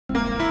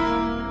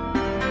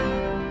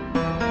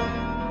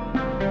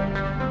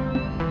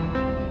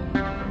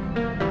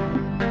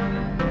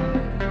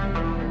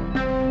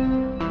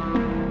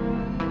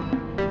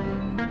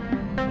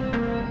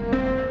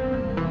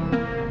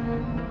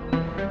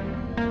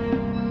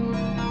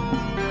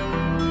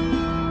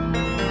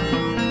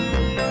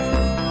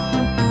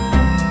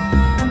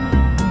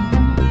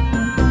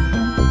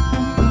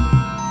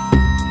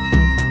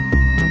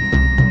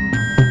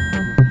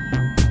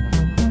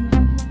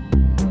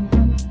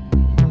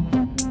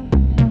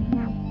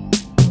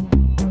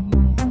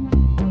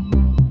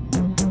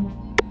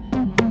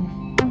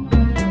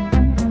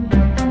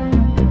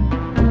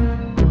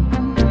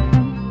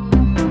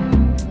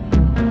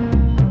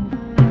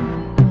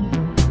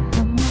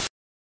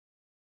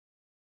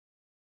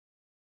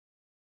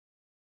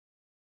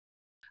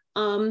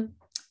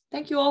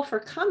Thank you all for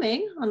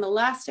coming on the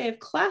last day of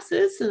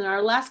classes and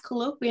our last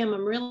colloquium.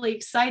 I'm really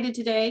excited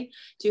today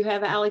to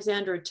have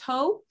Alexandra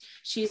To.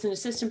 She's an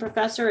assistant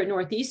professor at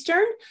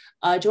Northeastern,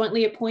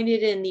 jointly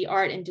appointed in the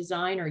Art and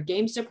Design or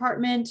Games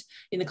Department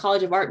in the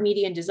College of Art,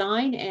 Media and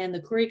Design and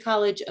the Khoury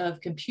College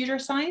of Computer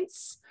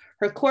Science.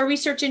 Her core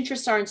research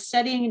interests are in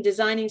studying and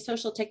designing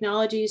social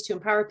technologies to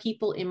empower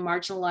people in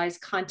marginalized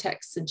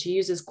contexts. And she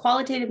uses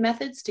qualitative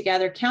methods to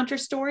gather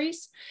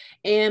counterstories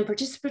and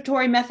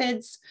participatory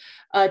methods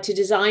to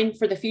design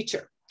for the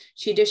future.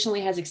 She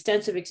additionally has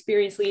extensive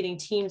experience leading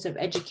teams of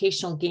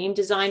educational game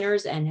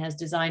designers and has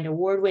designed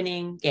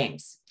award-winning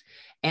games.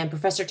 And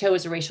Professor To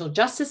is a racial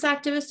justice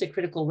activist, a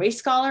critical race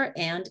scholar,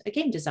 and a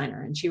game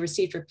designer. And she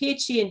received her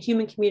PhD in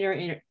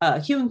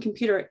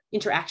human-computer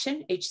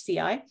interaction,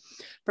 HCI,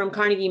 from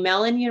Carnegie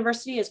Mellon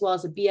University, as well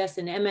as a BS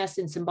and MS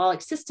in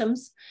Symbolic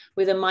Systems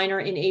with a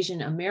minor in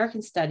Asian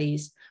American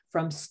Studies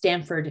from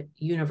Stanford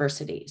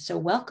University. So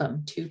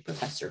welcome to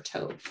Professor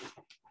To.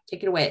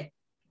 Take it away.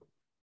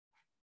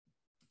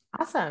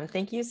 Awesome.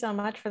 Thank you so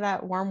much for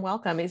that warm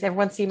welcome. Does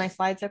everyone see my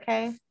slides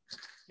okay?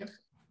 Yep.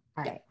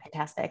 All right,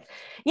 fantastic.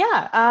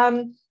 Yeah.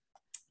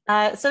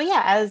 So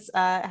yeah, as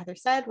Heather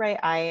said, right,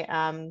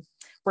 I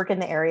work in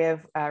the area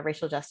of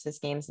racial justice,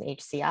 games, and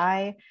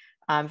HCI.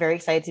 I'm very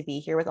excited to be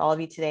here with all of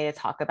you today to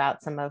talk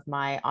about some of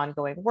my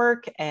ongoing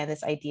work and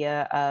this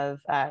idea of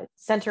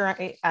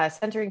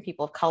centering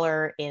people of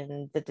color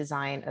in the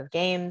design of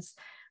games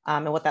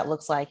and what that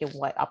looks like and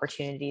what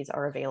opportunities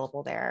are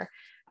available there.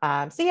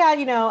 So yeah,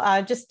 you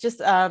know,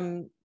 just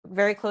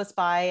very close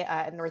by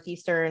at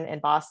Northeastern in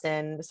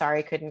Boston. Sorry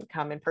I couldn't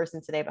come in person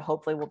today, but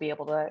hopefully we'll be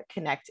able to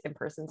connect in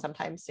person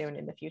sometime soon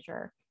in the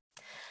future.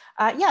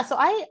 Yeah, so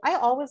I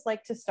always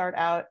like to start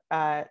out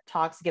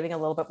talks giving a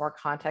little bit more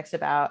context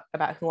about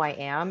who I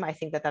am. I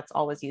think that that's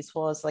always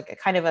useful as like a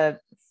kind of a,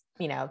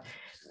 you know,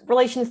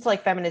 relations to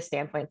like feminist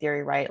standpoint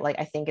theory, right? Like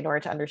I think in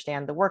order to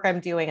understand the work I'm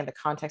doing and the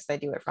context I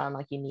do it from,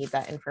 like you need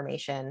that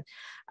information.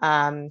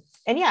 And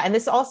yeah, and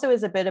this also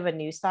is a bit of a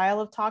new style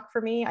of talk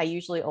for me. I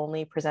usually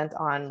only present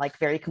on like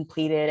very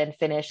completed and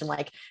finished and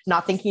like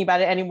not thinking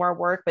about it anymore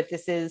work, but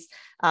this is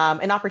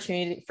an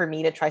opportunity for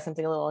me to try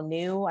something a little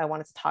new. I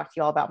wanted to talk to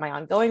you all about my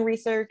ongoing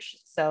research.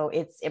 So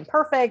it's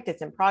imperfect,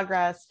 it's in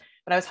progress,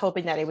 but I was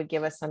hoping that it would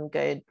give us some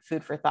good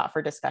food for thought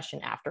for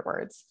discussion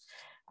afterwards.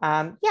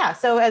 Yeah,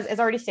 so as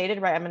already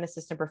stated, right, I'm an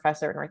assistant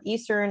professor at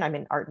Northeastern. I'm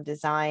in art and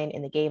design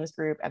in the games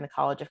group and the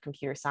College of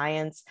Computer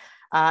Science.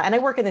 And I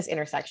work in this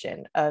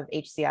intersection of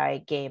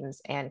HCI, games,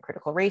 and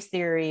critical race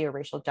theory or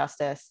racial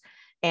justice.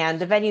 And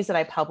the venues that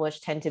I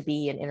publish tend to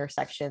be in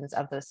intersections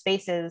of those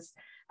spaces.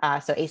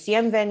 So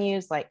ACM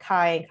venues like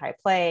Chi and Chi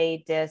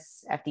Play,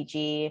 DIS,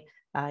 FDG,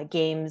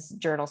 games,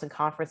 journals, and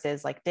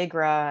conferences like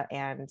ToDiGRA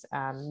and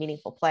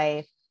Meaningful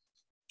Play.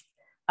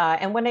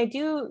 And when I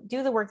do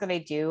the work that I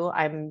do,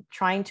 I'm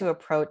trying to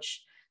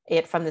approach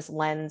it from this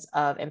lens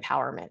of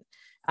empowerment.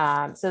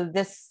 So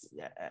this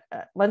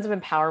lens of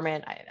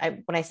empowerment,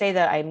 when I say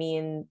that, I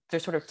mean,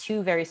 there's sort of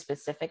two very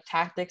specific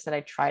tactics that I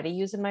try to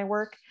use in my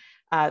work.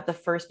 The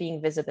first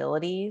being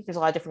visibility. There's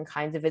a lot of different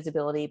kinds of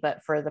visibility,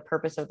 but for the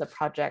purpose of the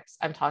projects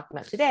I'm talking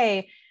about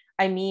today,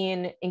 I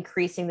mean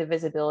increasing the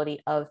visibility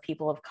of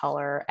people of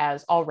color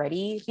as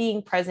already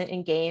being present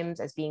in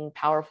games, as being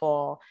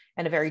powerful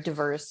and a very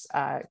diverse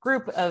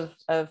group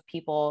of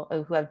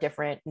people who have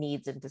different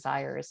needs and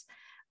desires.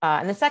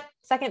 And the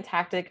second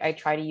tactic I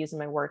try to use in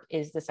my work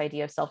is this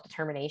idea of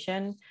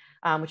self-determination,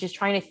 which is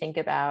trying to think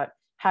about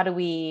how do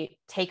we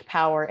take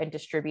power and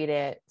distribute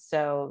it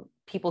so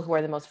people who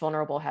are the most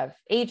vulnerable have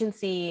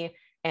agency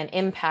and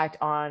impact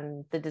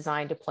on the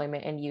design,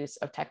 deployment, and use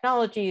of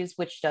technologies,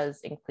 which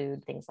does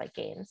include things like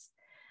games.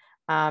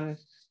 And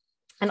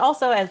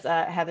also, as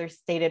Heather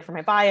stated for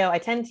my bio, I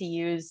tend to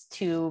use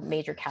two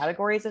major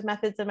categories of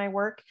methods in my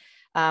work.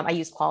 I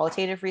use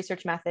qualitative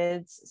research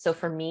methods. So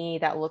for me,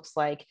 that looks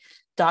like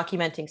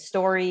documenting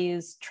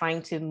stories,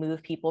 trying to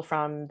move people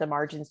from the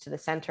margins to the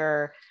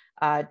center,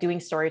 doing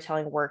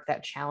storytelling work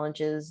that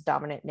challenges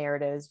dominant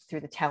narratives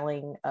through the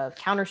telling of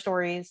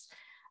counterstories.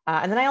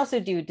 And then I also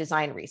do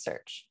design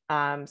research.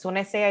 So when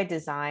I say I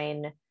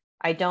design,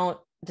 I don't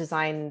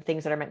design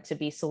things that are meant to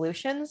be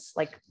solutions,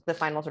 like the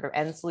final sort of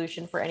end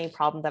solution for any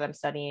problem that I'm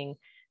studying.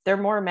 They're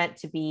more meant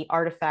to be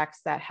artifacts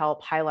that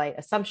help highlight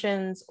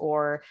assumptions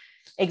or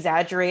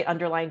exaggerate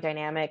underlying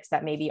dynamics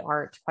that maybe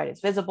aren't quite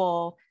as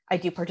visible. I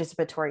do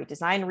participatory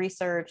design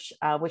research,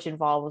 which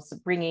involves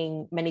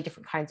bringing many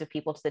different kinds of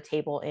people to the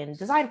table in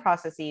design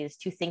processes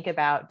to think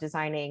about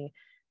designing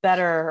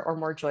better or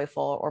more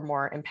joyful or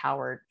more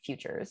empowered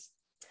futures.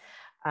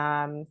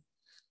 So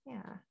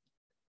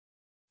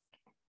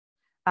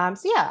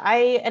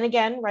yeah, and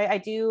again, right, I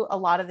do a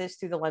lot of this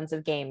through the lens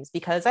of games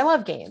because I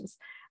love games.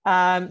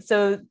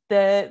 So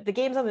the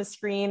games on the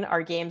screen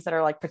are games that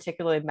are like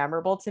particularly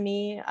memorable to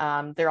me.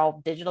 They're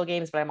all digital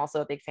games, but I'm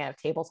also a big fan of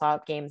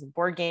tabletop games and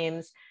board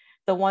games.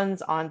 the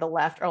ones on the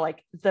left are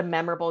like the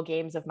memorable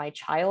games of my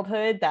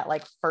childhood that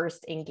like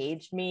first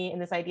engaged me in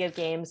this idea of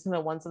games. And the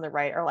ones on the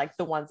right are like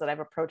the ones that I've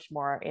approached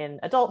more in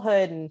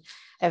adulthood and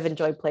I've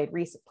enjoyed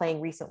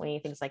playing recently,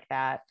 things like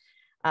that.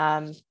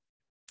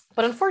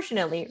 But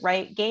unfortunately,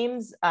 right,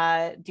 games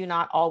do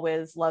not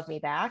always love me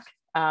back.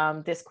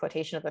 This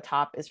quotation at the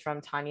top is from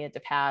Tanya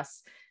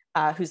DePass,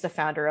 who's the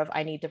founder of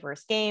I Need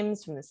Diverse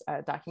Games, from this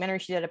documentary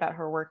she did about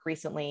her work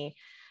recently.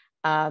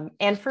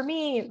 And for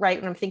me, right,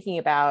 when I'm thinking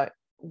about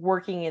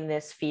working in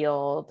this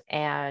field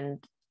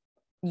and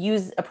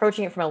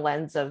approaching it from a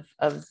lens of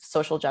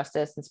social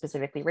justice and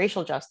specifically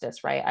racial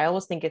justice, right, I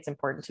always think it's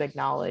important to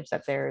acknowledge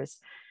that there's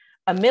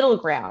a middle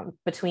ground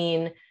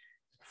between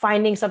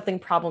finding something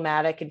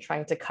problematic and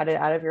trying to cut it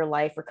out of your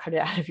life or cut it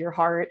out of your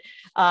heart,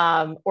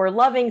 or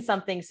loving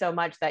something so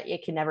much that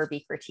it can never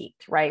be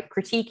critiqued, right?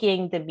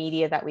 Critiquing the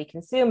media that we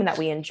consume and that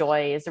we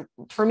enjoy is,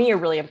 for me, a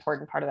really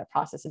important part of that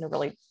process and a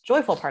really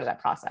joyful part of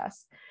that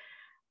process.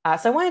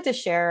 So I wanted to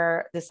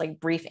share this like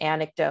brief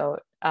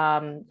anecdote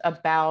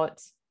about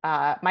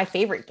my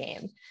favorite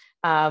game.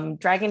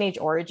 Dragon Age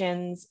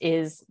Origins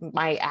is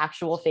my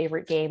actual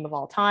favorite game of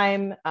all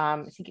time.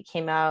 I think it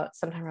came out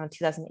sometime around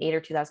 2008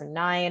 or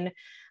 2009.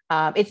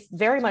 It's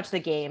very much the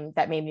game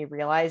that made me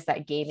realize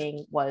that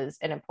gaming was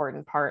an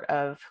important part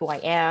of who I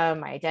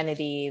am, my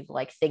identity,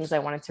 like things I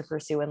wanted to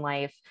pursue in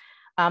life.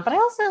 But I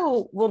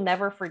also will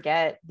never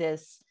forget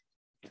this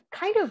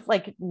kind of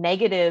like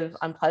negative,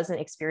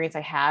 unpleasant experience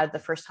I had the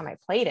first time I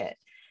played it.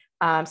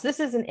 So this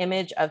is an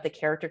image of the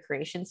character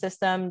creation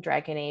system.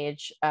 Dragon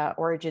Age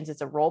Origins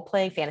is a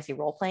fantasy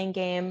role-playing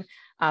game.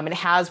 And it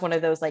has one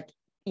of those like,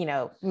 you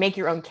know, make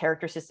your own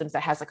character systems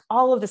that has like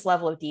all of this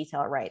level of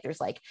detail, right? There's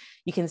like,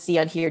 you can see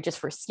on here just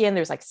for skin,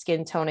 there's like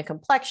skin tone and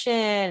complexion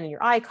and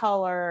your eye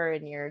color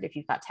and if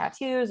you've got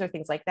tattoos or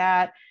things like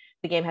that.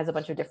 The game has a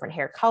bunch of different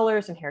hair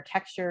colors and hair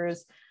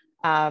textures.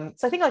 So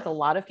I think like a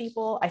lot of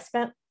people, I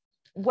spent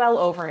well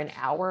over an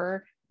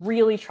hour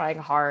really trying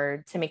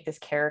hard to make this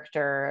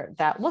character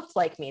that looked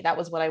like me. That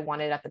was what I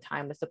wanted at the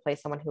time, was to play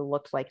someone who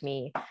looked like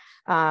me.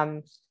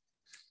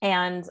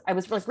 And I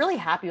was like really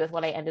happy with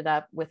what I ended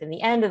up with in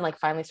the end, and like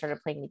finally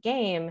started playing the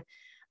game.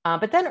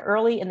 But then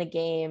early in the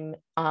game,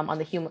 on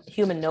the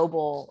human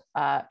noble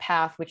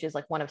path, which is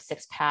like one of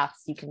 6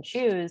 paths you can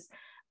choose,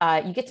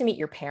 you get to meet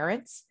your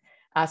parents.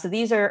 So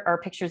these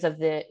are pictures of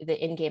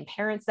the in-game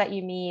parents that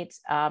you meet,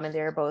 and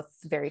they're both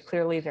very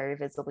clearly, very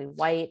visibly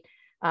white.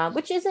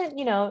 Which isn't,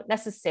 you know,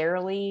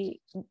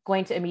 necessarily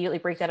going to immediately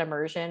break that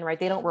immersion, right?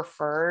 They don't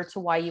refer to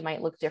why you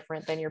might look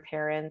different than your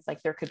parents.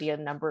 Like there could be a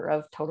number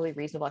of totally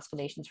reasonable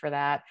explanations for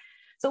that.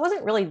 So it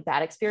wasn't really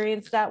that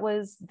experience that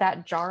was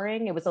that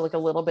jarring. It was like a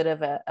little bit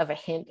of a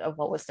hint of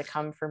what was to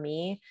come for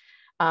me.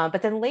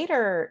 But then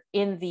later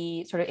in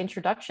the sort of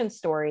introduction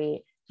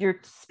story, you're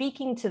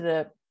speaking to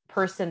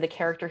the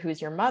character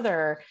who's your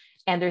mother,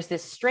 and there's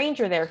this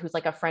stranger there who's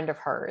like a friend of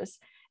hers.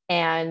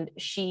 And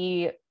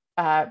she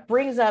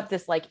brings up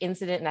this like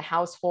incident in the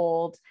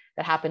household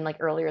that happened like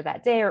earlier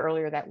that day or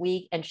earlier that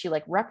week, and she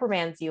like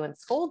reprimands you and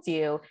scolds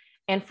you.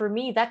 And for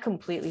me, that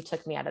completely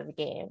took me out of the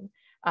game,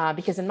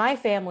 because in my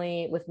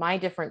family, with my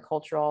different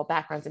cultural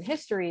backgrounds and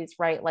histories,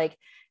 right, like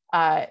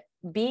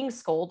being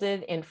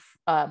scolded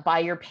by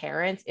your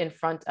parents in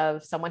front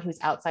of someone who's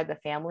outside the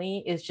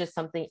family is just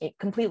something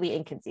completely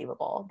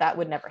inconceivable. That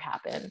would never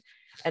happen.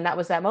 And that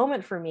was that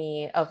moment for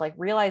me of like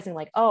realizing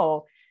like,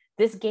 oh,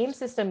 this game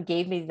system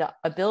gave me the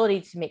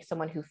ability to make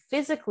someone who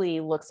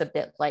physically looks a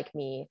bit like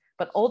me,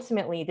 but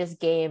ultimately this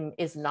game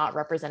is not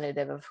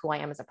representative of who I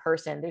am as a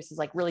person. There's this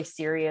like really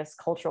serious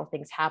cultural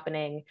things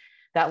happening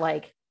that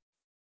like,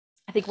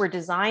 I think were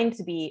designed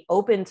to be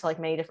open to like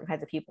many different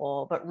kinds of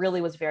people, but really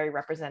was very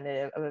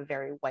representative of a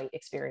very white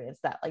experience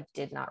that like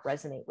did not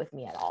resonate with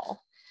me at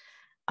all.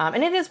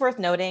 And it is worth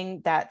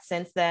noting that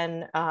since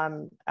then,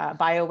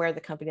 BioWare, the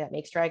company that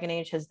makes Dragon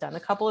Age, has done a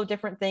couple of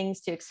different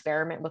things to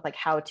experiment with like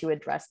how to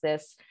address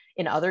this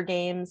in other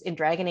games. In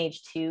Dragon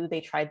Age 2,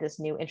 they tried this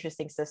new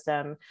interesting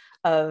system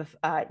of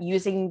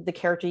using the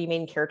character you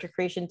made in character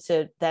creation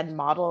to then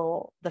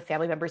model the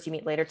family members you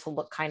meet later to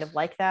look kind of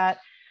like that.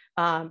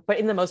 But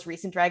in the most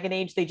recent Dragon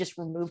Age, they just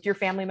removed your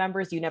family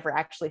members. You never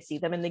actually see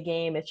them in the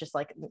game. It's just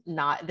like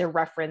they're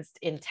referenced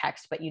in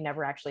text, but you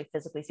never actually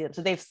physically see them.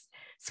 So they've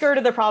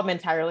skirted the problem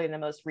entirely in the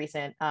most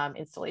recent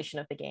installation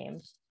of the game.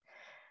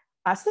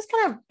 So this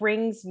kind of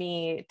brings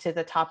me to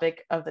the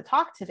topic of the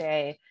talk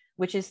today,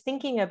 which is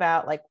thinking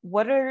about like,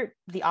 what are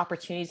the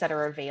opportunities that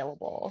are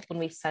available when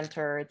we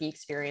center the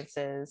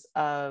experiences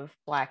of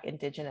Black,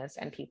 Indigenous,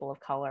 and people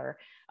of color?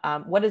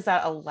 What does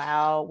that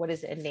allow? What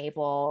does it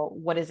enable?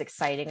 What is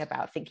exciting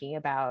about thinking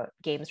about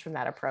games from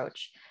that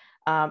approach?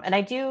 And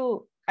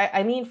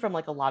I mean from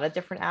like a lot of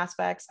different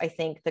aspects. I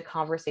think the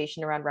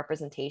conversation around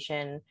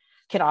representation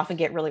can often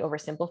get really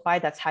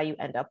oversimplified. That's how you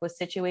end up with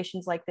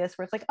situations like this,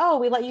 where it's like, oh,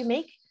 we let you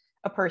make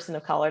a person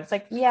of color. It's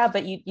like, yeah,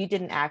 but you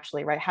didn't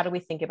actually, right? How do we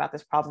think about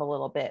this problem a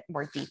little bit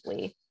more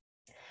deeply?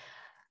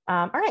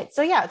 All right,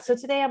 so yeah, so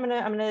today I'm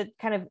gonna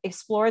kind of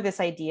explore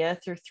this idea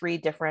through 3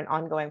 different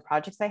ongoing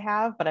projects I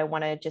have, but I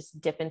want to just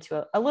dip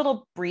into a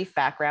little brief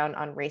background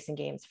on race and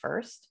games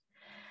first.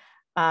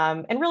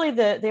 And really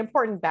the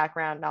important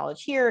background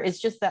knowledge here is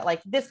just that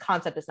like this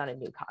concept is not a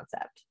new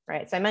concept,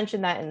 right? So I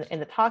mentioned that in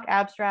the talk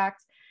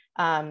abstract.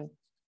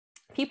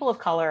 People of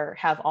color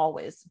have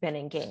always been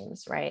in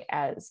games, right?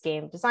 As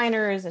game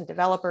designers and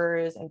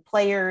developers and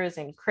players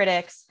and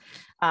critics.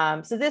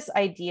 So this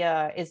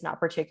idea is not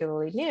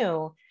particularly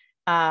new,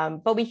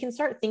 but we can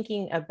start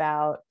thinking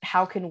about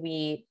how can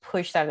we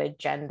push that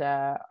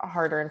agenda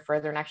harder and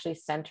further and actually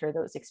center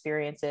those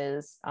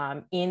experiences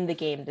in the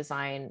game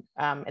design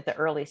at the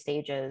early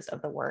stages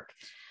of the work.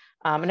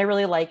 And I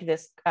really like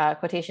this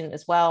quotation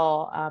as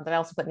well that I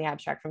also put in the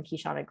abstract from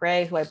Kishonna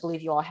Gray, who I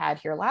believe you all had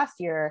here last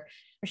year,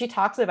 where she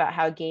talks about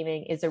how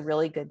gaming is a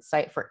really good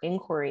site for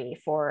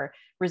inquiry, for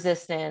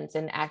resistance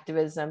and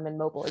activism and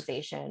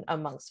mobilization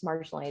amongst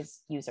marginalized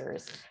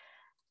users.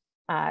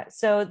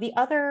 So the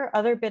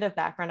other bit of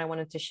background I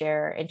wanted to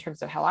share in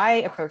terms of how I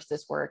approach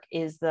this work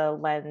is the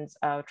lens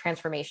of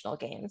transformational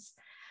games.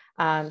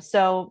 I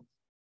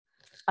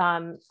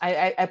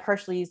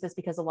partially use this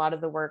because a lot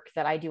of the work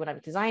that I do when I'm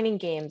designing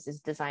games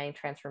is designing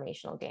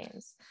transformational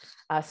games.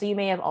 So you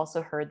may have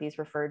also heard these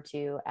referred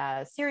to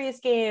as serious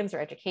games or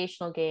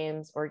educational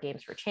games or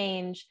games for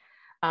change.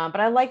 But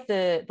I like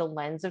the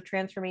lens of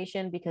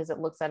transformation because it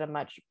looks at a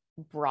much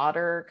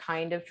broader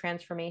kind of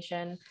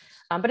transformation.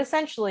 But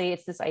essentially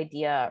it's this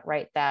idea,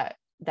 right, that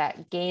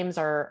games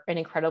are an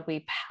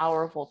incredibly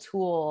powerful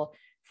tool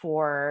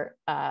for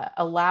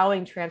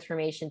allowing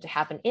transformation to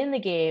happen in the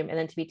game and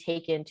then to be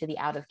taken to the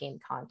out of game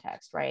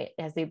context, right?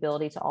 It has the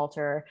ability to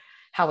alter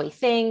how we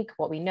think,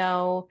 what we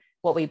know,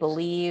 what we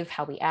believe,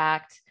 how we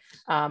act.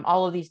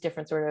 All of these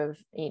different sort of,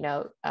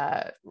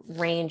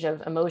 range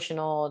of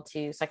emotional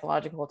to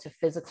psychological to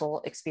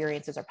physical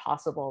experiences are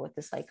possible with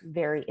this like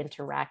very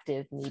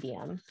interactive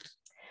medium.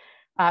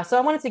 So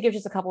I wanted to give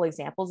just a couple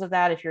examples of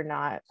that if you're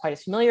not quite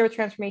as familiar with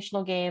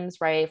transformational games,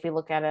 right? If we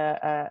look at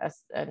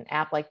an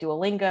app like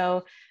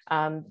Duolingo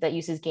that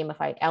uses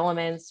gamified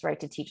elements, right,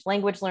 to teach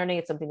language learning,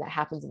 it's something that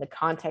happens in the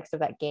context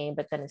of that game,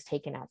 but then is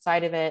taken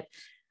outside of it.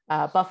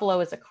 Buffalo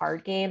is a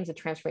card game, it's a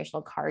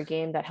transformational card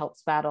game that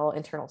helps battle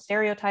internal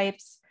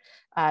stereotypes.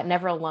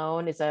 Never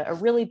Alone is a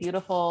really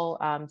beautiful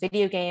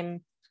video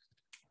game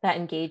that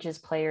engages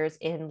players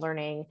in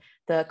learning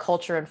the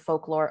culture and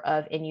folklore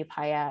of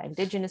Inupiaq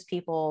indigenous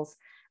peoples.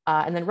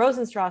 And then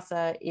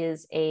Rosenstrasse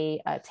is a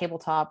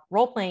tabletop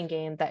role-playing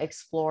game that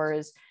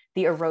explores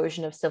the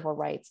erosion of civil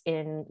rights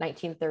in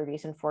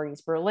 1930s and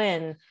 40s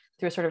Berlin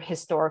through a sort of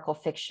historical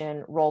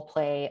fiction role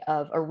play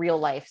of a real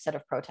life set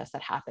of protests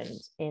that happened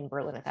in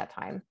Berlin at that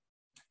time.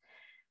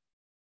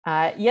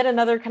 Yet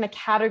another kind of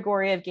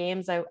category of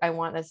games I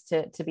want us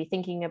to be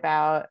thinking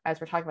about as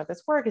we're talking about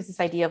this work is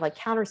this idea of like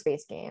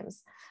counterspace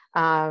games.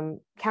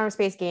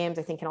 Counterspace games,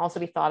 I think, can also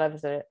be thought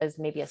of as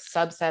maybe a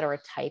subset or a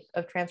type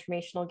of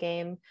transformational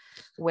game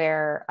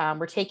where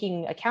we're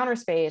taking a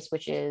counterspace,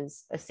 which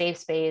is a safe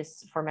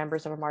space for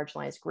members of a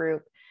marginalized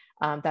group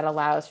that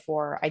allows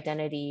for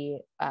identity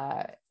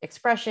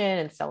expression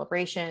and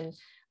celebration,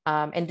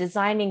 and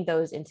designing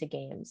those into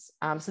games.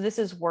 So this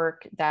is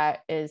work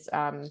that is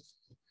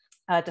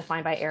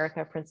defined by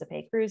Erica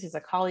Principe Cruz, who's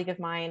a colleague of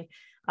mine,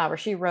 where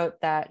she wrote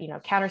that,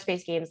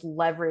 counterspace games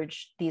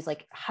leverage these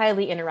like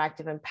highly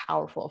interactive and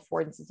powerful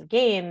affordances of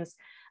games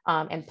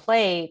and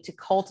play to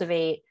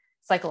cultivate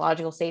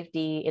psychological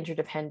safety,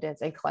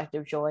 interdependence, and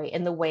collective joy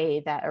in the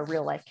way that a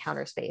real life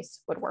counterspace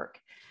would work.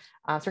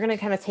 So we're going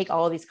to kind of take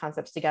all of these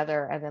concepts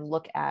together and then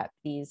look at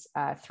these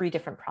 3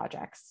 different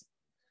projects.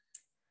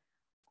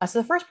 So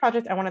the first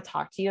project I want to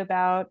talk to you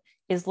about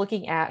is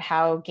looking at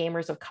how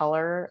gamers of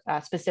color,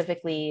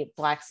 specifically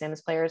Black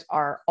Sims players,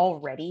 are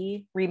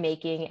already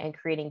remaking and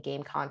creating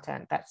game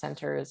content that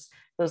centers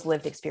those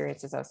lived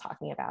experiences I was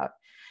talking about.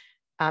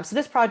 So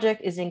this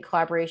project is in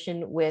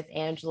collaboration with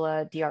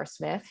Angela D.R.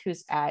 Smith,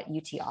 who's at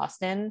UT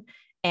Austin.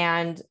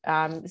 And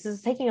this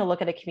is taking a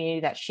look at a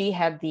community that she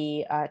had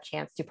the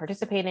chance to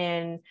participate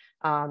in,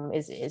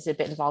 is a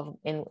bit involved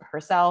in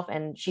herself.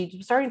 And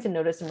she's starting to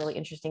notice some really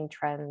interesting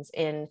trends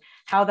in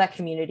how that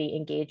community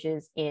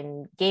engages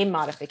in game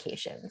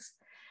modifications.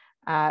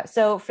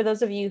 So for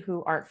those of you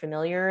who aren't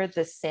familiar,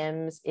 The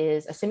Sims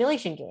is a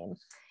simulation game.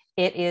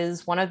 It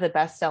is one of the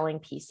best-selling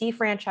PC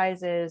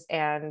franchises,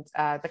 and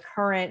the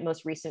current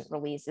most recent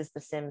release is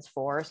The Sims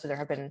 4. So there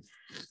have been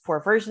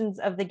 4 versions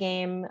of the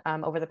game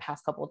over the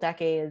past couple of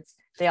decades.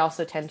 They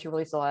also tend to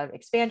release a lot of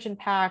expansion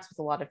packs with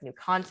a lot of new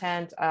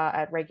content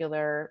at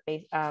regular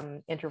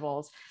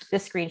intervals.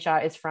 This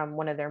screenshot is from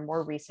one of their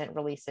more recent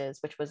releases,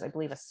 which was, I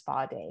believe, a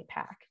spa day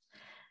pack.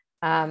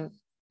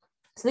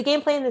 So the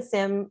gameplay in The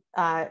Sim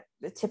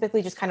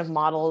typically just kind of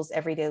models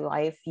everyday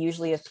life,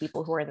 usually of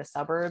people who are in the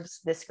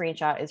suburbs. This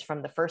screenshot is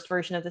from the first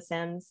version of The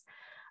Sims.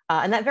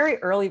 And that very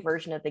early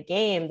version of the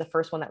game, the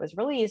first one that was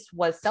released,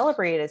 was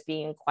celebrated as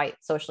being quite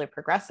socially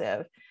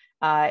progressive.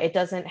 It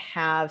doesn't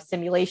have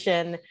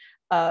simulation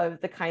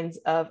of the kinds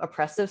of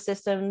oppressive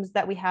systems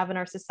that we have in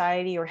our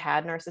society or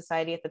had in our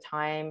society at the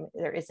time.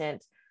 There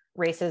isn't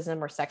racism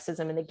or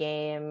sexism in the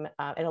game.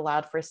 It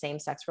allowed for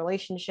same-sex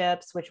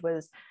relationships, which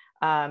was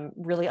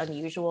really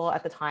unusual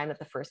at the time that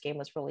the first game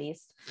was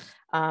released.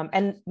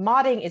 And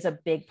modding is a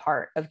big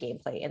part of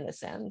gameplay in The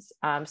Sims.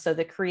 So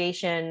the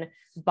creation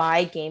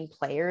by game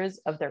players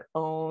of their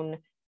own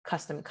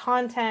custom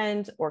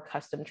content or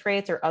custom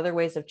traits or other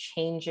ways of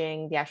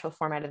changing the actual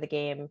format of the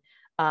game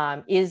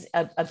is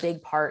a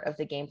big part of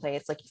the gameplay.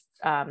 It's like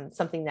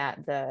something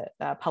that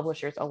the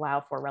publishers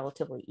allow for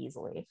relatively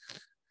easily.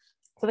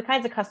 So the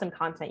kinds of custom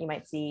content you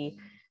might see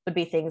would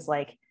be things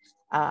like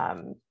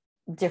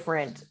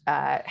different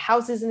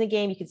houses in the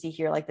game. You can see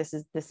here, like this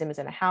is the Sim is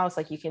in a house,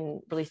 like you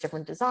can release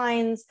different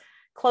designs,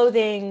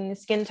 clothing,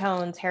 skin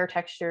tones, hair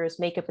textures,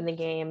 makeup in the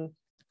game.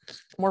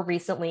 More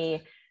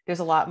recently, there's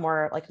a lot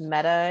more like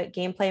meta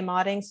gameplay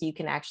modding. So you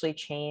can actually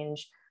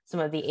change some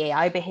of the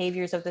AI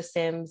behaviors of the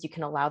Sims. You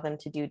can allow them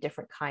to do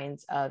different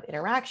kinds of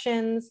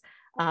interactions,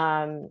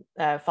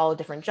 follow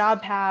different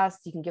job paths.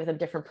 You can give them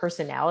different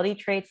personality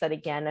traits that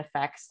again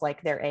affects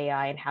like their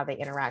AI and how they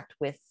interact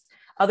with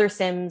other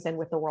Sims and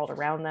with the world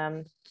around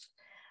them.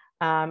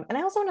 And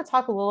I also want to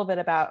talk a little bit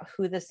about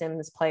who the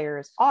Sims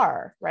players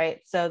are, right?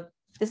 So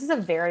this is a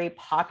very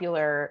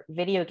popular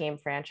video game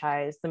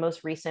franchise. The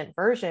most recent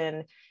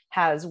version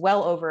has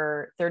well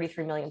over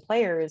 33 million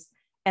players.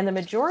 And the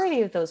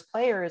majority of those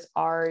players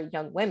are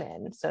young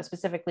women. So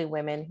specifically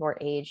women who are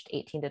aged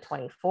 18 to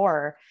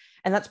 24.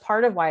 And that's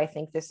part of why I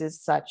think this is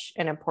such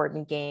an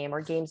important game, or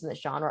games in this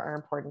genre are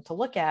important to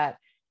look at.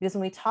 Because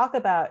when we talk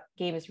about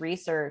games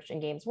research and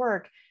games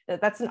work,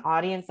 that's an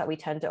audience that we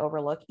tend to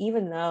overlook,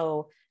 even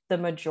though the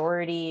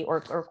majority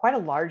or quite a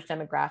large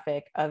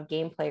demographic of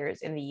game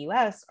players in the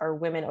US are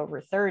women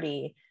over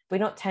 30. We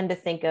don't tend to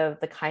think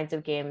of the kinds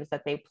of games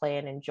that they play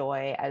and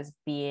enjoy as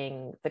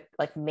being the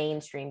like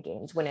mainstream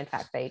games, when in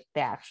fact they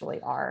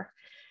actually are.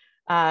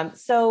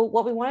 So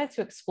what we wanted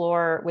to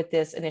explore with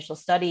this initial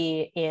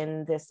study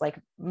in this like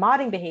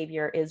modding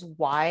behavior is,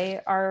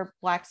 why are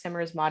Black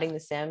Simmers modding the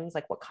Sims?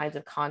 Like, what kinds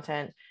of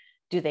content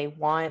do they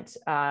want?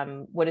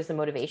 What is the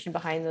motivation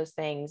behind those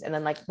things? And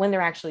then like when they're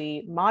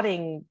actually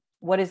modding,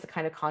 what is the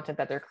kind of content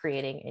that they're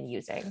creating and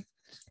using?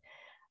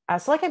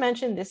 So like I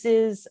mentioned, this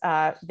is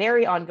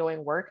very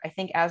ongoing work. I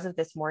think as of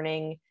this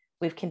morning,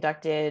 we've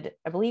conducted,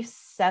 I believe,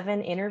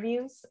 7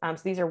 interviews.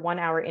 So these are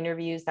 1-hour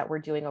interviews that we're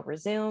doing over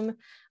Zoom.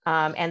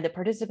 And the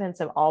participants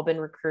have all been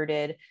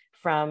recruited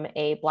from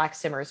a Black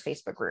Simmers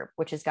Facebook group,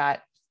 which has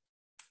got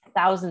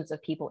thousands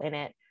of people in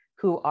it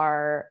who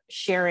are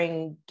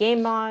sharing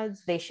game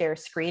mods. They share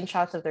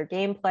screenshots of their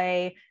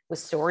gameplay with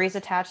stories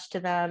attached to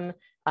them.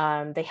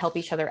 They help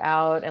each other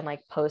out and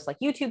like post like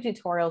YouTube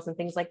tutorials and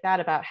things like that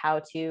about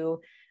how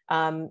to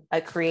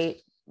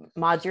create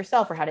mods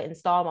yourself, or how to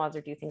install mods,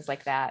 or do things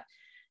like that.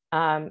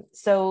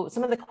 So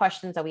some of the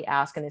questions that we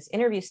ask in this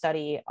interview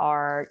study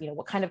are,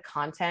 what kind of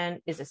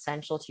content is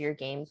essential to your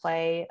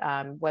gameplay,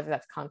 whether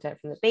that's content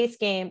from the base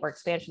game or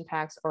expansion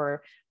packs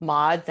or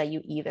mods that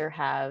you either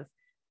have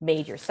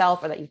made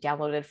yourself or that you've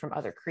downloaded from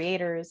other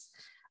creators.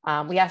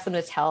 We asked them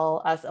to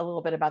tell us a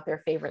little bit about their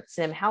favorite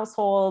Sim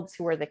households,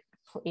 who are the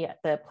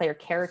player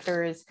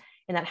characters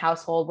in that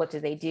household. What do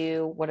they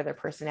do? What are their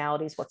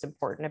personalities? What's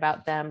important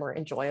about them or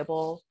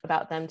enjoyable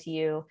about them to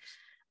you?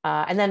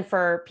 And then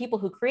for people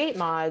who create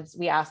mods,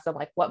 we ask them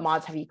like, what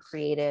mods have you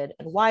created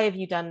and why have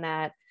you done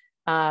that?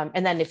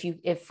 And then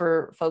if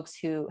for folks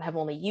who have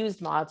only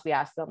used mods, we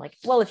ask them like,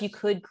 well, if you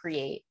could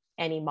create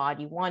any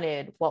mod you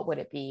wanted, what would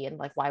it be? And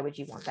like, why would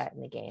you want that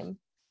in the game?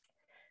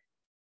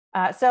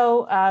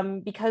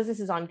 So because this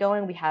is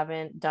ongoing, we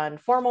haven't done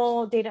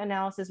formal data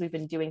analysis. We've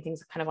been doing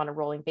things kind of on a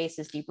rolling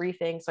basis,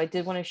 debriefing. So I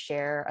did want to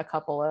share a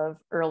couple of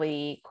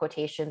early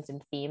quotations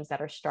and themes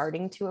that are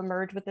starting to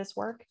emerge with this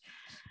work.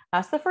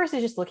 So the first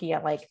is just looking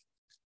at like,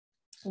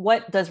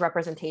 what does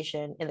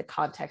representation in the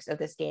context of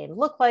this game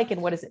look like,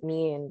 and what does it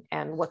mean,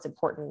 and what's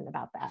important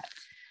about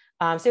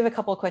that? So we have a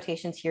couple of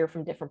quotations here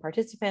from different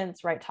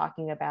participants, right?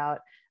 Talking about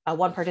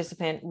one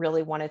participant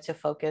really wanted to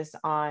focus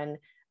on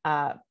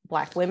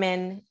Black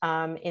women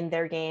in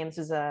their games.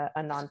 Is a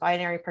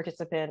non-binary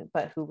participant,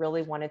 but who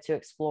really wanted to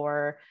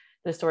explore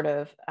the sort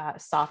of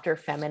softer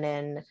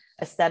feminine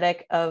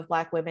aesthetic of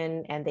Black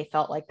women. And they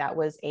felt like that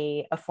was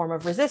a form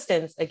of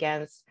resistance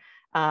against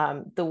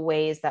the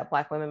ways that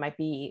Black women might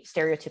be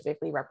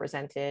stereotypically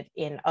represented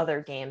in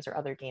other games or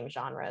other game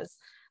genres.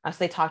 So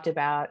they talked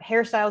about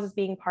hairstyles as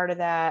being part of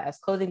that, as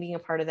clothing being a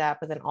part of that,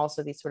 but then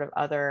also these sort of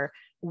other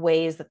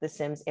ways that the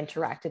Sims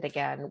interacted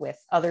again with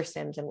other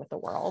Sims and with the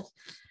world.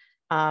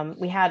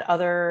 We had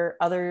other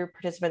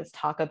participants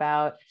talk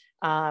about,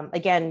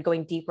 again,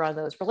 going deeper on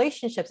those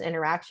relationships,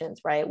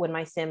 interactions, right? When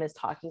my Sim is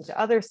talking to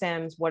other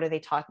Sims, what are they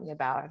talking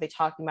about? Are they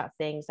talking about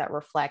things that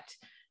reflect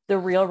the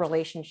real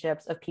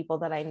relationships of people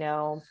that I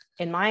know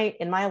in my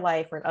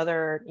life or in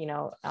other,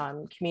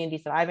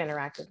 communities that I've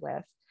interacted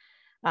with?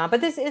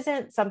 But this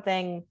isn't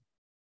something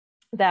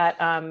that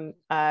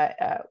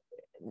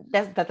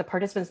that the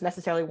participants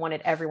necessarily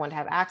wanted everyone to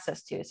have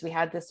access to. So we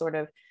had this sort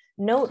of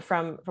note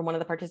from one of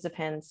the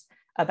participants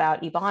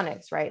about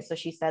Ebonics, right? So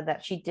she said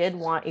that she did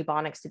want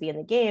Ebonics to be in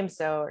the game,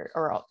 so,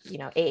 or you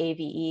know,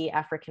 AAVE,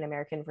 African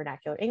American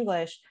Vernacular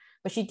English,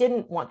 but she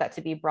didn't want that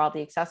to be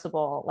broadly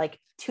accessible, like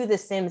to the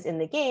Sims in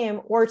the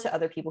game or to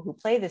other people who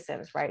play the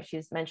Sims, right?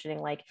 She's mentioning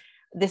like,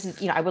 this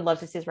is, you know, I would love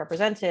to see this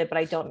represented, but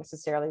I don't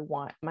necessarily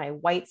want my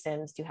white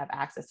Sims to have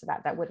access to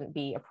that. That wouldn't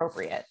be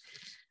appropriate.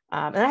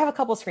 And I have a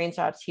couple of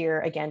screenshots here,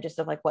 again, just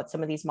of like what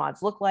some of these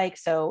mods look like.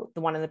 So the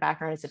one in the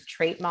background is a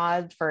trait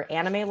mod for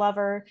Anime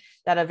Lover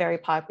that a very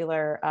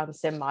popular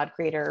Sim mod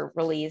creator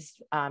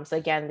released. So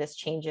again, this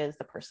changes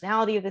the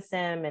personality of the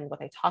Sim and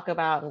what they talk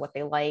about and what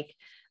they like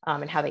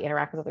and how they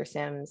interact with other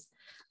Sims.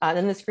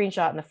 Then the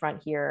screenshot in the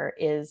front here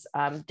is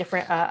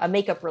a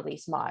makeup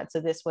release mod.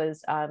 So this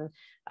was,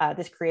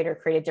 this creator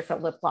created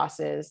different lip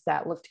glosses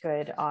that looked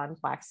good on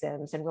Black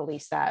Sims and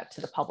released that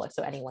to the public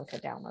so anyone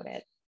could download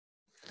it.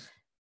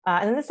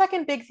 And then the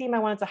second big theme I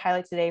wanted to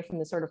highlight today from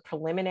the sort of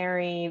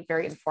preliminary,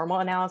 very informal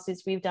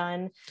analysis we've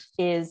done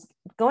is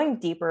going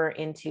deeper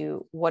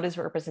into what does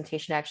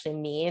representation actually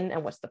mean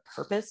and what's the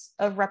purpose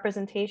of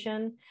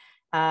representation.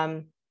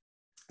 So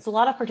a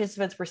lot of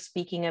participants were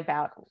speaking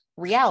about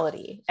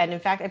reality. And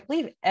in fact, I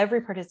believe every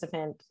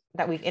participant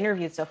that we've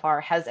interviewed so far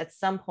has at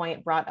some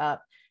point brought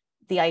up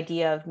the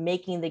idea of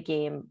making the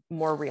game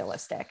more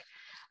realistic.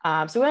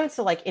 So we wanted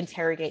to like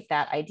interrogate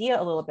that idea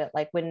a little bit,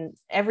 like when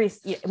every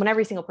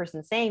single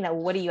person is saying that,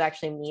 what do you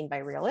actually mean by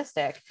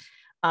realistic?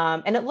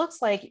 And it looks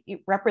like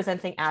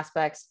representing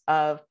aspects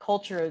of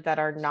culture that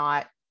are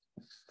not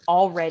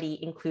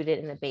already included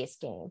in the base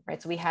game,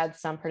 right? So we had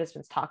some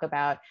participants talk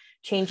about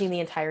changing the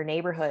entire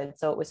neighborhood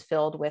so it was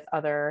filled with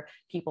other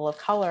people of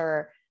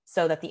color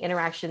so that the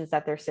interactions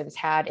that their Sims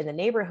had in the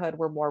neighborhood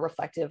were more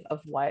reflective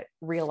of what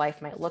real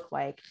life might look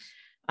like.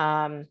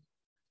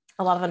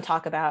 A lot of them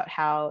talk about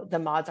how the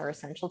mods are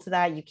essential to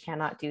that. You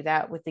cannot do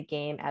that with the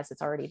game as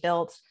it's already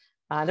built.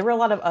 There were a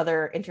lot of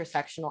other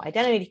intersectional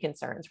identity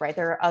concerns, right?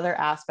 There are other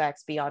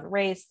aspects beyond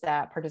race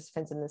that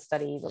participants in this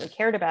study really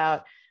cared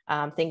about,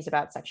 things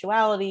about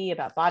sexuality,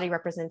 about body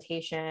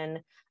representation,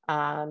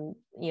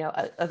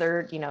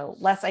 other,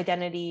 less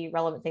identity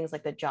relevant things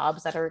like the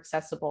jobs that are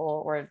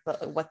accessible or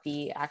what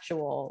the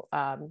actual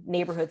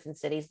neighborhoods and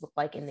cities look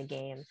like in the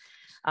game.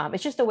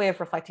 It's just a way of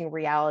reflecting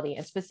reality,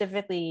 and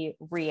specifically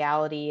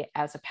reality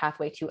as a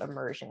pathway to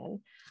immersion.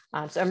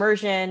 So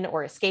immersion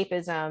or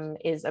escapism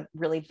is a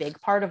really big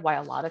part of why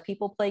a lot of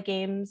people play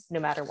games, no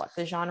matter what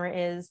the genre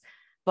is.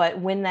 But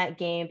when that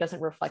game doesn't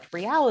reflect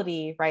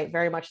reality, right,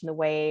 very much in the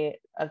way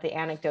of the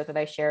anecdote that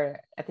I shared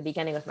at the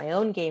beginning with my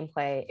own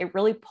gameplay, it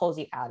really pulls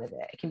you out of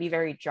it. It can be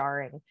very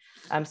jarring.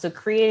 So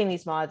creating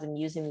these mods and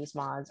using these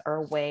mods are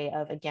a way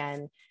of,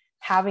 again,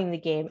 having the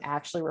game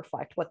actually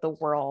reflect what the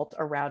world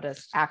around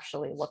us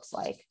actually looks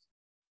like.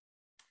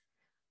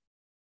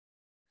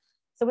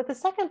 So with the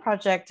second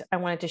project I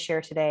wanted to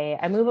share today,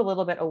 I move a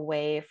little bit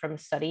away from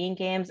studying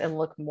games and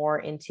look more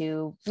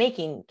into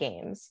making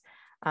games.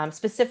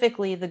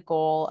 Specifically, the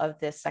goal of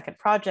this second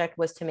project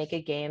was to make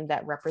a game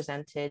that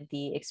represented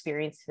the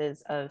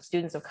experiences of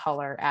students of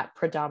color at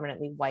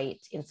predominantly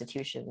white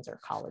institutions or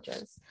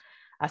colleges.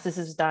 So this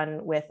is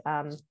done with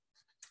my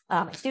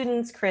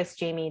students, Chris,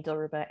 Jamie,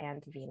 Dilruba,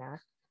 and Davina.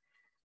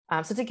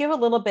 So to give a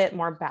little bit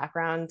more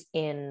background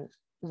in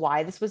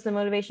why this was the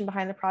motivation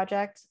behind the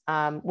project,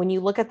 when you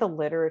look at the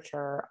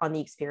literature on the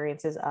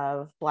experiences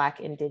of Black,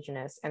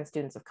 Indigenous, and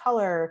students of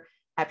color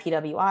at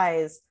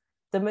PWIs,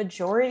 the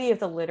majority of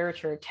the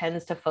literature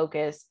tends to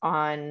focus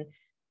on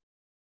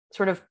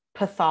sort of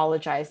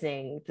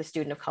pathologizing the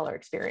student of color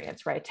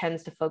experience, right? It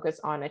tends to focus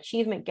on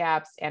achievement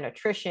gaps and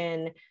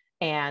attrition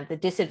and the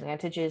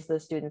disadvantages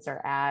those students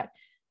are at.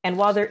 And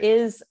while there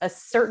is a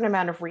certain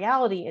amount of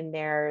reality in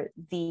there,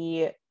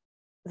 the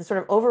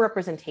sort of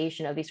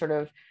overrepresentation of these sort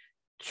of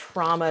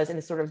traumas and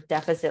the sort of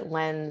deficit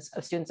lens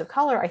of students of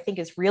color, I think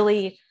is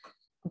really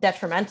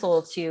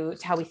detrimental to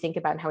how we think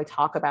about and how we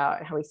talk about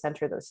and how we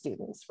center those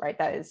students, right?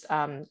 That is,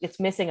 it's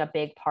missing a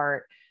big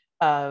part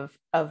of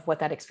what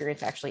that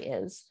experience actually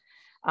is.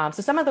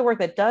 So some of the work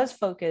that does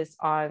focus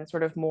on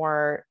sort of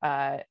more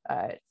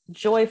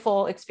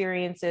joyful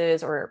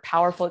experiences or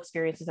powerful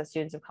experiences that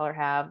students of color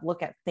have,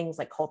 look at things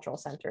like cultural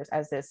centers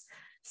as this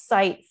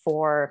site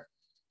for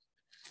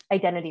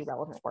identity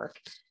relevant work.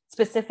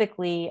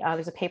 Specifically,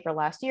 there's a paper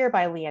last year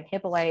by Leanne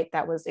Hippolyte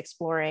that was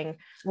exploring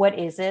what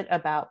is it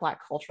about Black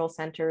cultural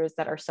centers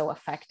that are so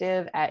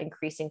effective at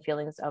increasing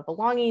feelings of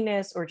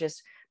belongingness or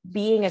just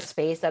being a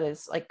space that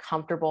is like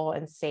comfortable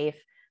and safe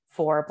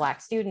for Black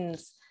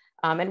students.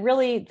 And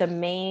really the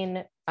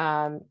main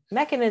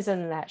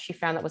mechanism that she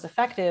found that was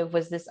effective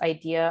was this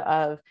idea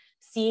of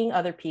seeing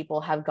other people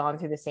have gone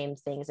through the same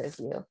things as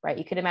you, right?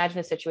 You could imagine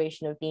a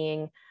situation of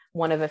being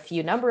one of a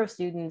few number of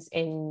students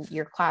in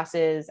your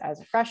classes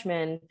as a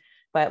freshman,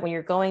 but when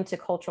you're going to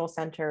cultural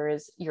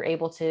centers, you're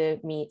able to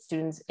meet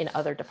students in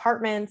other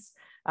departments,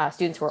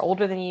 students who are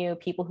older than you,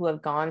 people who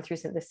have gone through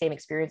the same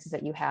experiences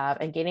that you have,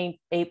 and being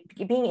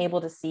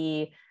able to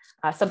see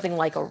something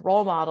like a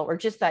role model or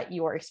just that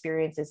your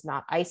experience is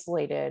not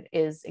isolated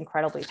is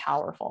incredibly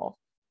powerful.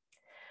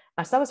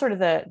 So that was sort of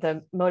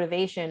the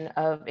motivation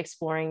of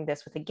exploring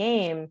this with a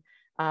game.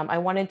 I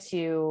wanted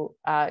to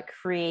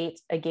create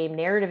a game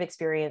narrative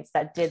experience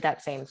that did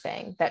that same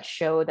thing, that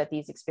showed that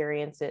these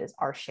experiences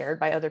are shared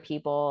by other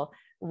people,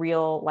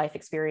 real life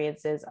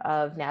experiences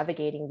of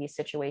navigating these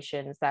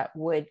situations that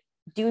would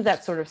do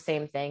that sort of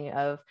same thing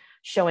of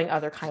showing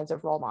other kinds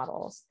of role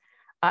models.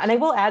 And I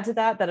will add to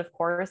that, that of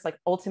course, like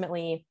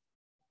ultimately,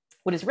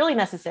 what is really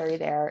necessary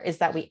there is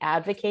that we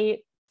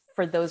advocate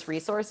for those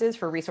resources,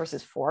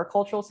 for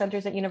cultural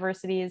centers at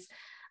universities.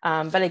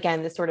 But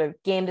again, this sort of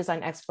game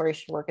design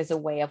exploration work is a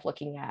way of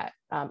looking at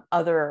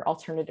other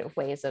alternative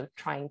ways of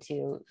trying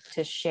to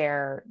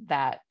share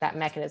that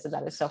mechanism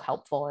that is so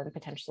helpful and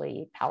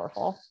potentially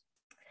powerful.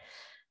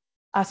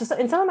 So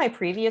in some of my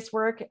previous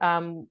work,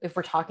 if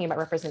we're talking about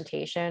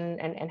representation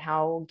and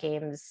how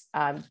games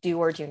do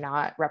or do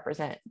not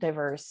represent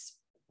diverse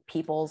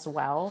peoples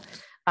well,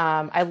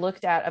 I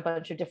looked at a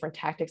bunch of different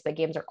tactics that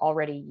games are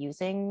already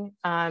using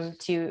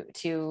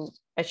to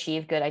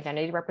achieve good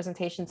identity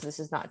representation. So this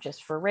is not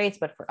just for race,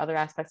 but for other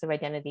aspects of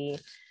identity.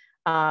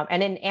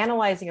 And in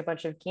analyzing a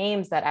bunch of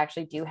games that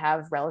actually do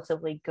have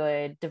relatively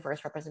good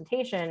diverse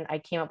representation, I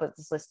came up with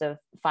this list of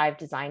 5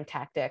 design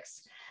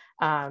tactics.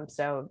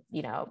 So,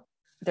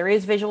 there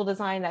is visual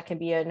design that can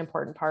be an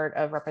important part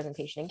of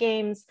representation in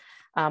games,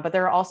 but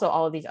there are also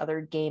all of these other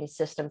game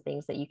system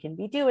things that you can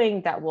be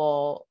doing that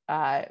will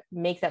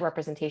make that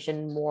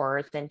representation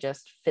more than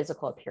just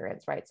physical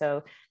appearance, right?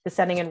 So the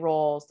setting and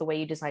roles, the way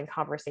you design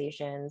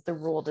conversations, the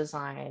rule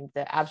design,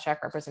 the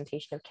abstract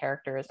representation of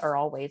characters are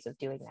all ways of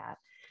doing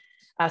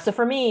that. So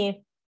for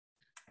me,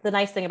 the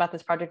nice thing about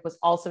this project was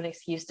also an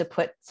excuse to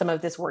put some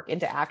of this work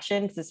into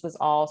action. This was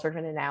all sort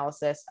of an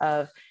analysis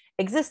of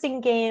existing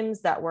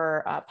games that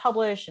were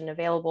published and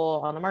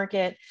available on the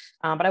market.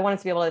 But I wanted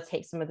to be able to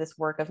take some of this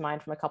work of mine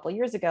from a couple of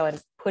years ago and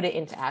put it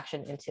into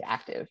action, into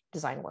active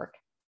design work.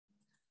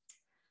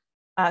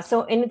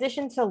 So in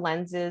addition to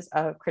lenses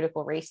of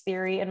critical race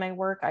theory in my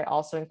work, I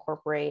also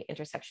incorporate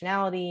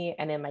intersectionality.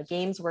 And in my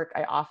games work,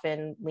 I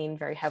often lean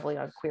very heavily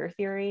on queer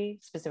theory,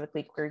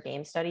 specifically queer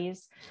game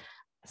studies.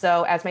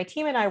 So as my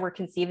team and I were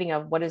conceiving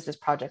of what does this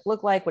project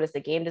look like, what does the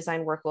game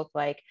design work look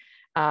like,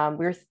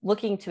 we were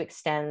looking to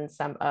extend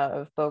some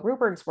of Bo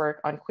Ruberg's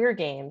work on queer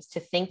games to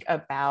think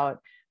about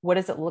what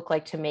does it look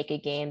like to make a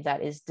game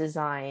that is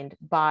designed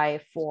by,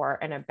 for,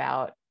 and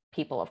about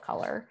people of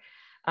color.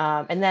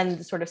 And then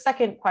the sort of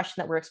second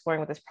question that we're exploring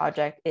with this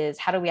project is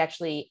how do we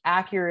actually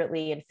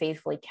accurately and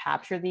faithfully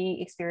capture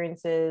the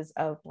experiences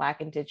of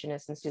Black,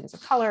 Indigenous, and students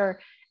of color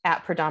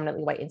at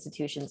predominantly white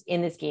institutions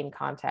in this game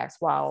context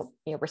while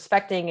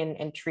respecting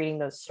and treating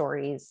those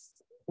stories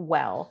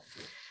well.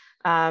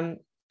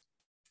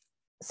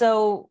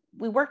 So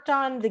we worked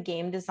on the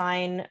game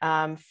design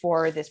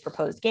for this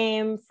proposed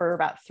game for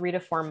about 3 to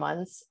 4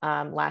 months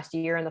last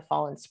year in the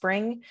fall and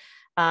spring.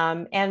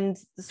 And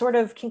the sort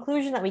of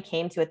conclusion that we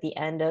came to at the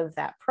end of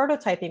that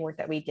prototyping work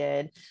that we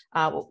did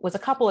was a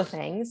couple of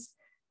things.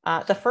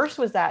 The first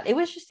was that it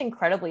was just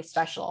incredibly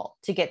special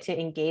to get to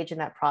engage in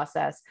that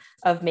process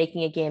of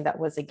making a game that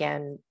was,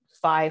 again,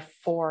 by,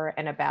 for,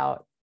 and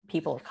about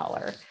people of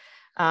color.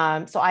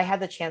 So I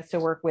had the chance to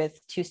work with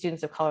 2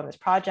 students of color on this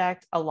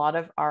project. A lot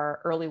of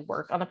our early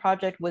work on the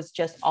project was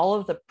just all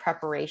of the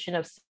preparation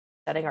of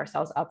setting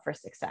ourselves up for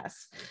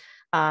success.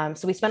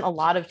 So we spent a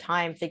lot of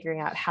time figuring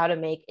out how to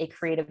make a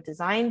creative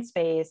design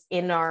space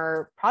in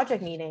our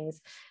project meetings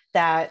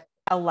that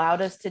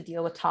allowed us to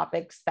deal with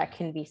topics that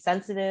can be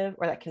sensitive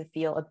or that can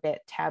feel a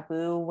bit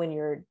taboo when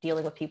you're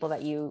dealing with people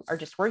that you are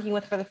just working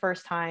with for the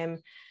first time.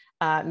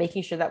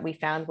 Making sure that we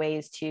found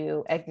ways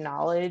to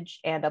acknowledge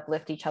and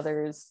uplift each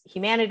other's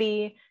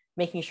humanity,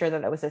 making sure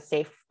that it was a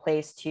safe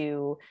place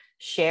to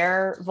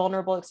share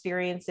vulnerable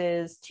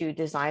experiences, to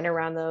design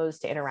around those,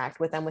 to interact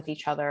with them with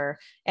each other,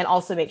 and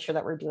also make sure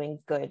that we're doing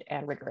good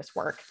and rigorous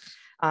work.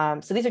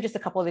 So these are just a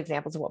couple of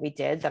examples of what we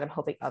did that I'm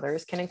hoping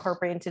others can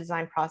incorporate into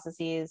design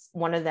processes.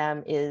 One of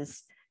them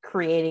is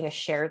creating a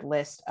shared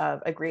list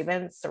of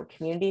agreements or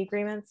community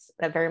agreements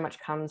that very much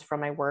comes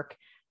from my work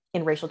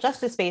in racial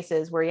justice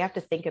spaces, where you have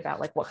to think about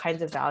like what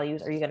kinds of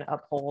values are you going to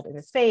uphold in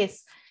the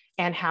space,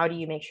 and how do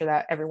you make sure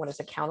that everyone is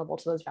accountable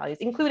to those values,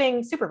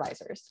 including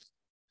supervisors.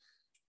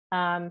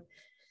 So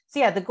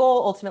yeah, the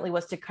goal ultimately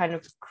was to kind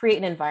of create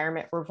an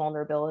environment where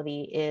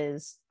vulnerability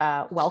is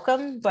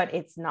welcome, but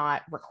it's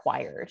not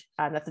required.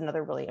 That's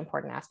another really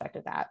important aspect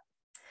of that.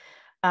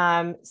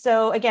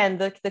 So again,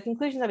 the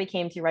conclusion that we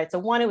came to, right? So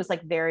one, it was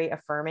like very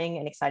affirming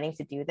and exciting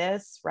to do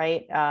this,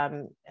 right?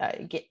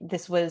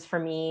 This was for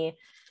me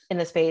in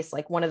the space,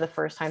 like one of the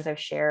first times I've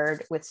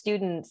shared with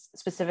students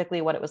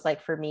specifically what it was like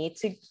for me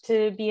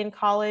to be in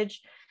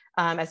college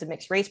as a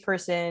mixed race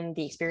person,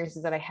 the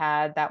experiences that I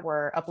had that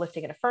were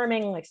uplifting and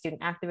affirming, like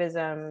student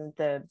activism,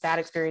 the bad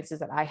experiences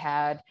that I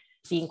had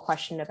being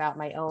questioned about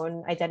my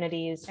own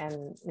identities,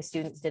 and the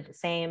students did the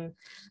same,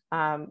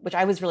 which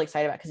I was really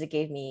excited about because it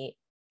gave me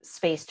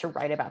space to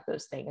write about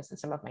those things in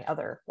some of my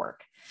other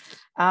work.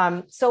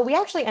 So we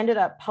actually ended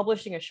up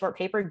publishing a short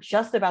paper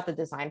just about the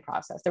design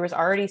process. There was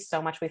already so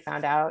much we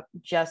found out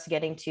just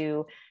getting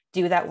to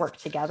do that work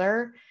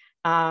together.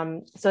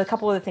 So a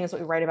couple of the things that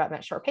we write about in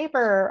that short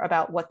paper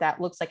about what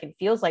that looks like and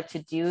feels like to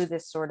do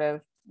this sort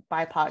of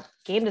BIPOC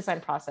game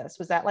design process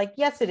was that, like,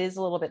 yes, it is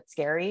a little bit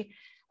scary.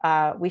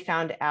 We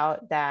found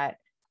out that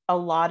a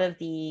lot of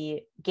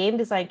the game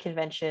design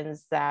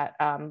conventions that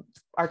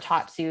are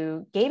taught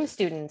to game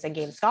students and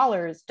game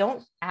scholars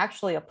don't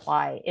actually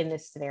apply in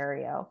this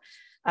scenario.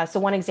 So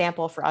one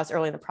example for us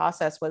early in the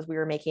process was we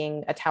were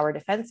making a tower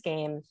defense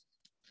game.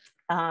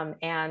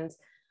 And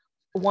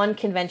one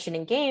convention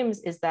in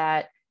games is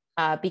that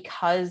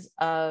because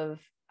of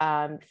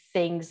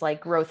things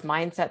like growth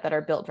mindset that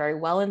are built very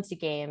well into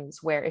games,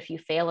 where if you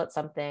fail at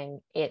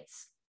something,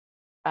 it's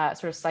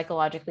sort of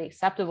psychologically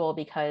acceptable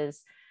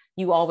because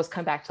you always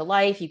come back to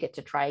life, you get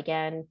to try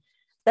again.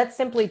 That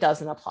simply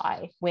doesn't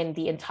apply when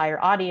the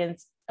entire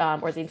audience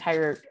or the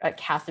entire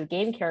cast of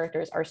game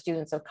characters are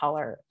students of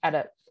color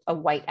at a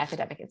white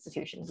academic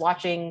institution.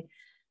 Watching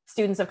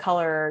students of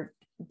color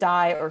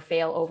die or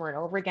fail over and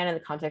over again in the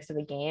context of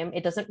a game,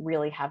 it doesn't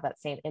really have that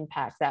same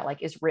impact that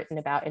like is written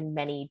about in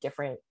many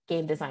different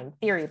game design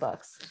theory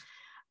books.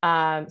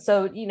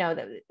 So, you know,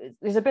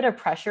 there's a bit of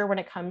pressure when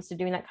it comes to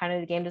doing that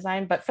kind of game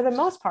design, but for the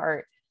most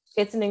part,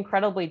 it's an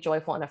incredibly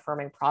joyful and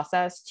affirming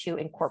process to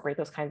incorporate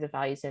those kinds of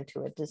values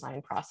into a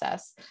design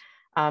process.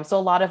 So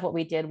a lot of what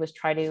we did was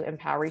try to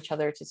empower each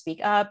other to speak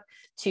up,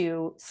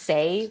 to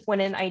say when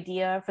an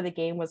idea for the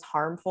game was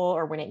harmful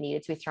or when it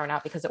needed to be thrown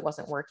out because it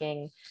wasn't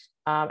working.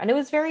 And it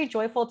was very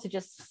joyful to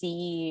just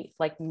see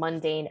like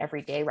mundane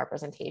everyday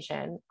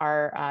representation.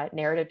 Our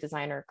narrative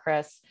designer,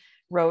 Chris,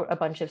 wrote a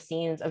bunch of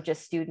scenes of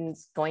just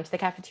students going to the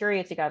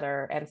cafeteria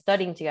together and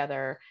studying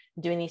together,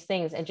 doing these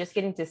things, and just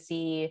getting to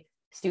see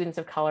students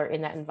of color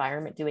in that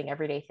environment doing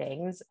everyday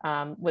things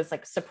was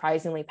like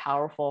surprisingly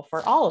powerful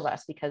for all of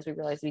us, because we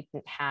realized we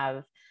didn't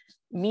have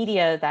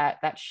media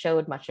that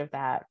showed much of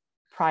that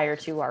prior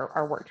to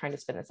our work trying to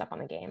spin this up on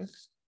the game.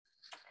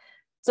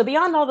 So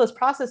beyond all those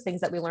process things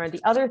that we learned,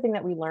 the other thing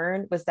that we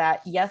learned was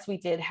that, yes, we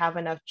did have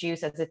enough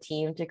juice as a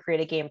team to create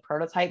a game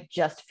prototype,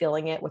 just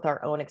filling it with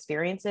our own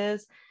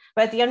experiences.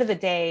 But at the end of the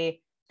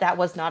day, that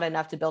was not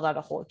enough to build out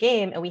a whole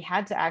game. And we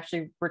had to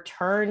actually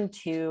return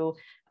to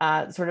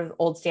sort of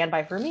old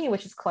standby for me,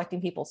 which is collecting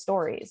people's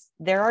stories.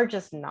 There are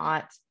just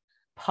not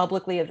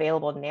publicly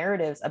available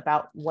narratives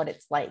about what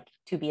it's like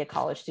to be a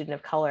college student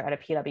of color at a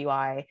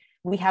PWI.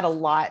 We had a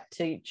lot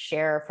to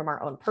share from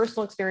our own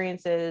personal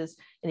experiences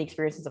and the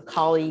experiences of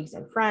colleagues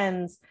and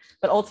friends.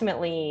 But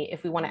ultimately,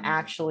 if we want to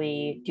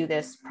actually do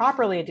this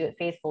properly and do it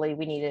faithfully,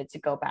 we needed to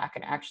go back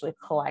and actually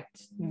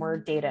collect more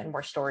data and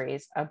more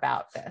stories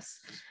about this.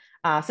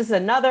 So this is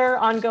another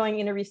ongoing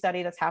interview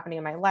study that's happening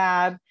in my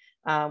lab,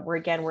 where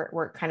again,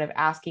 we're kind of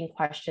asking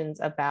questions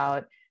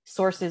about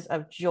sources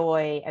of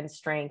joy and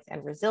strength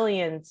and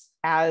resilience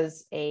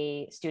as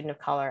a student of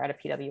color at a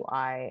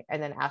PWI,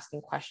 and then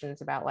asking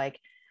questions about like,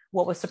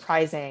 what was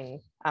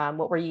surprising?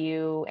 What were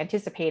you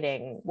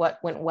anticipating? What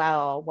went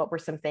well? What were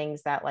some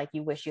things that like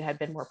you wish you had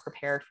been more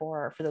prepared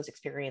for those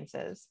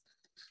experiences?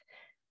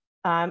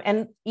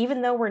 And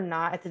even though we're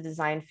not at the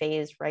design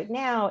phase right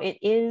now,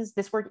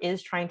 this work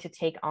is trying to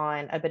take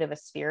on a bit of a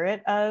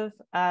spirit of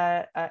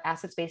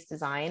assets-based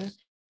design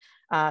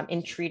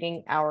in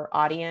treating our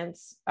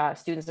audience,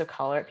 students of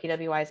color at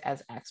PWIs,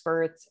 as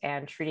experts,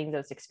 and treating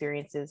those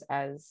experiences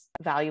as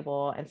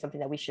valuable and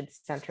something that we should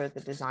center the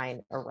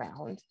design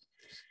around.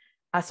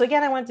 So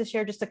again, I wanted to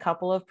share just a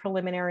couple of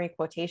preliminary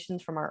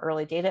quotations from our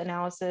early data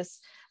analysis.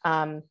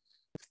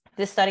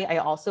 This study, I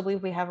also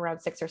believe we have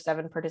around 6 or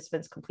 7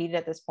 participants completed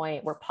at this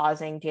point. We're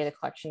pausing data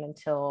collection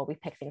until we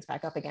pick things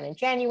back up again in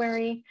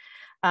January.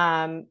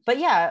 But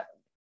yeah,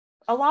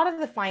 a lot of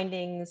the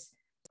findings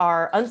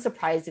are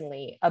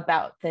unsurprisingly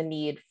about the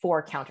need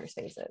for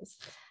counterspaces.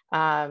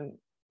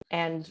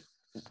 And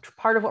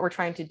part of what we're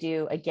trying to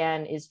do,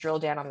 again, is drill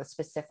down on the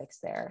specifics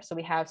there. So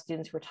we have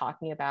students who are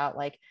talking about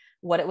like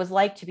what it was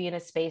like to be in a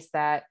space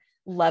that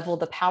leveled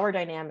the power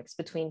dynamics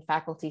between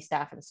faculty,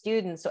 staff, and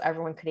students so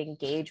everyone could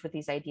engage with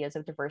these ideas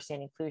of diversity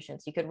and inclusion.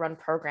 So you could run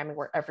programming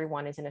where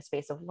everyone is in a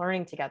space of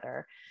learning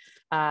together.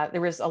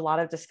 There was a lot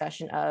of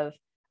discussion of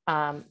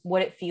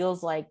what it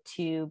feels like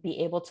to be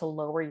able to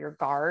lower your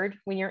guard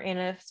when you're in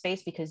a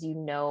space, because you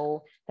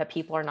know that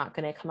people are not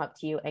going to come up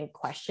to you and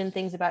question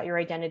things about your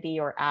identity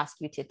or ask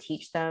you to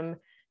teach them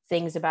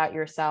things about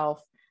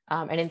yourself.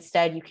 And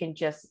instead, you can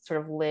just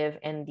sort of live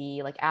in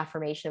the like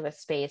affirmation of a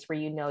space where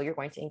you know you're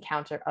going to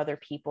encounter other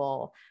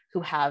people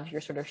who have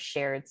your sort of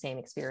shared same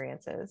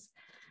experiences.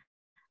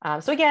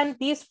 So again,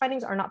 these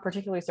findings are not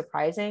particularly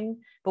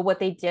surprising, but what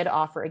they did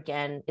offer,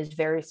 again, is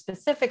very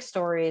specific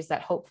stories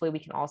that hopefully we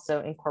can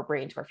also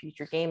incorporate into our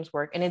future games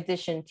work, in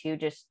addition to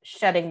just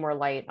shedding more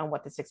light on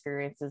what this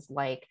experience is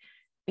like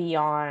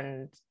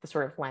beyond the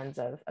sort of lens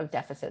of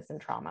deficits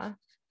and trauma.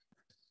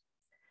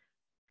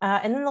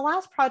 And then the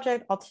last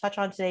project I'll touch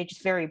on today,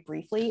 just very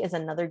briefly, is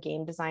another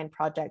game design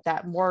project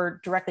that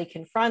more directly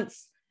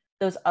confronts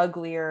those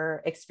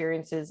uglier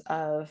experiences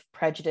of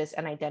prejudice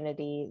and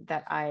identity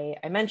that I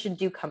mentioned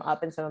do come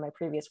up in some of my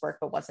previous work,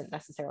 but wasn't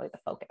necessarily the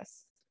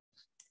focus.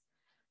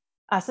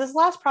 So this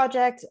last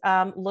project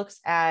looks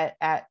at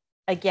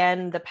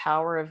again, the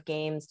power of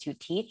games to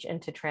teach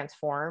and to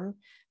transform,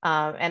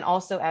 and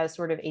also as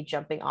sort of a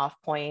jumping off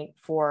point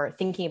for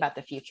thinking about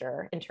the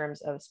future in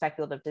terms of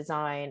speculative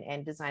design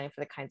and designing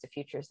for the kinds of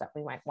futures that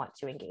we might want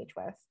to engage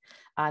with.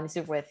 This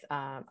is with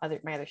my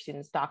other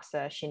students,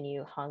 Doxa,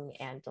 Xinyu, Hung,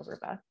 and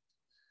Dilruba.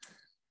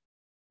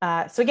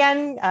 So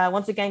again,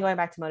 once again, going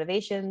back to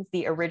motivations,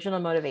 the original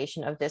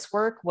motivation of this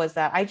work was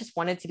that I just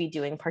wanted to be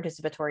doing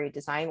participatory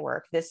design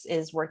work. This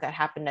is work that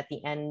happened at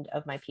the end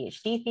of my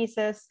PhD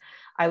thesis.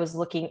 I was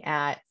looking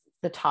at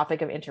the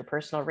topic of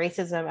interpersonal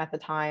racism at the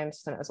time,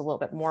 so it was a little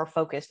bit more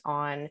focused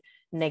on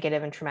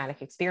negative and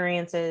traumatic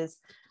experiences.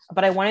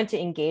 But I wanted to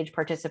engage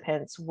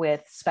participants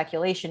with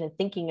speculation and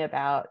thinking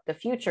about the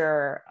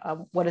future.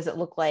 What does it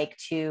look like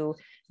to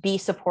be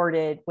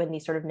supported when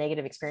these sort of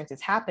negative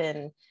experiences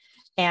happen?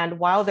 And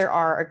while there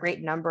are a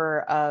great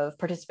number of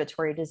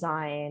participatory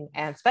design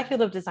and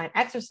speculative design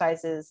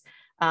exercises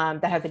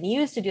that have been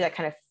used to do that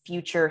kind of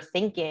future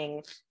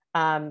thinking,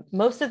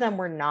 most of them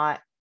were not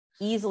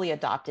easily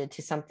adopted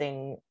to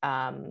something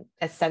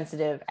as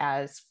sensitive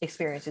as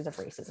experiences of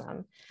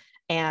racism.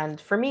 And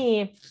for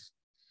me,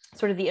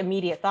 sort of the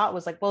immediate thought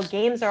was like, well,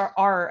 games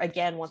are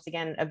again, once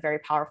again, a very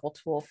powerful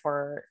tool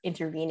for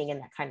intervening in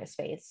that kind of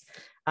space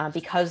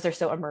because they're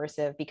so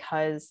immersive,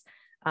 because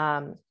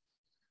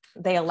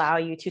they allow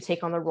you to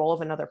take on the role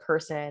of another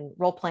person.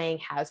 Role playing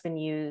has been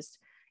used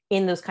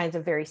in those kinds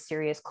of very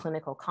serious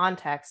clinical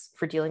contexts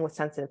for dealing with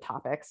sensitive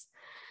topics.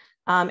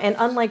 And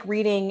unlike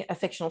reading a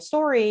fictional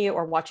story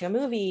or watching a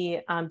movie,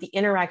 the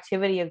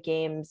interactivity of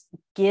games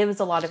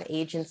gives a lot of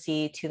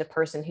agency to the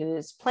person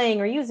who's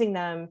playing or using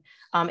them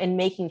and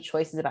making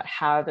choices about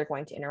how they're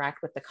going to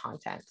interact with the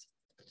content.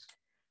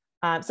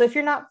 So if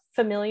you're not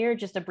familiar,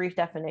 just a brief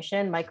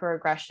definition,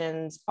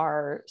 microaggressions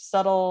are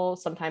subtle,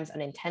 sometimes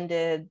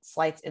unintended,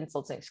 slights,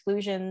 insults, and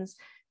exclusions.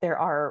 There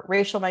are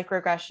racial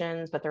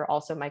microaggressions, but there are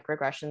also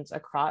microaggressions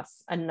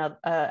across a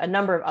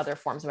number of other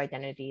forms of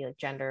identity, like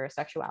gender,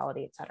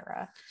 sexuality, et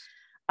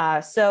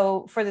cetera.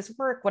 So for this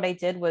work, what I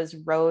did was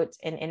wrote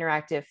an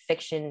interactive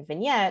fiction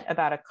vignette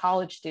about a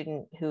college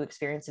student who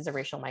experiences a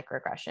racial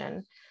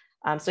microaggression.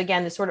 So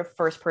again, this sort of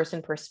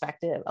first-person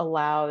perspective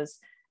allows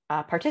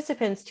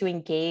participants to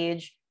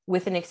engage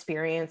with an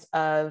experience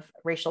of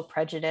racial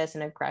prejudice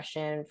and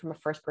aggression from a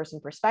first-person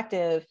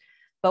perspective,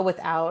 but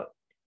without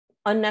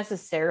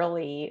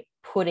unnecessarily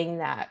putting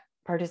that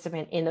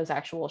participant in those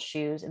actual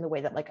shoes in the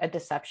way that like a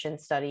deception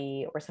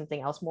study or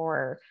something else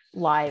more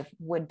live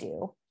would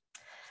do.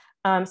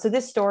 So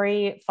this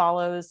story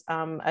follows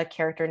a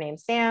character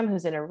named Sam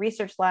who's in a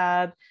research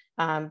lab.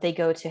 They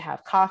go to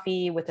have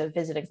coffee with a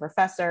visiting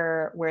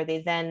professor where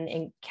they then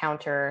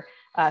encounter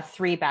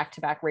 3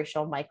 back-to-back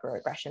racial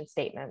microaggression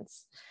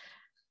statements.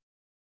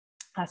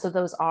 So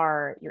those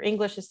are, your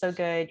English is so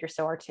good, you're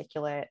so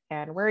articulate,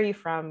 and where are you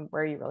from,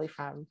 where are you really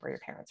from, where are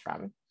your parents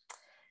from?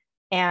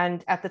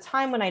 And at the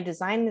time when I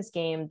designed this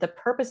game, the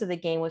purpose of the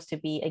game was to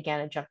be, again,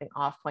 a jumping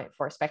off point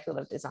for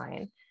speculative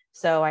design.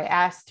 So I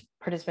asked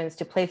participants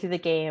to play through the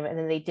game, and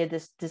then they did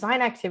this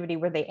design activity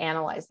where they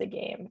analyzed the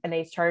game and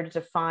they started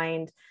to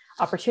find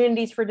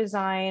opportunities for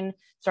design,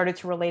 started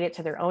to relate it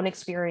to their own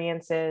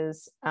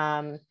experiences.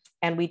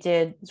 And we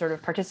did sort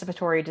of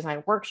participatory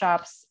design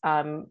workshops,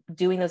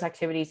 doing those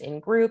activities in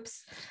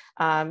groups,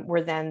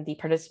 where then the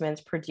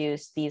participants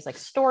produced these like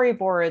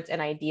storyboards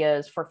and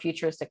ideas for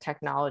futuristic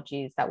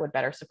technologies that would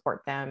better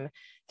support them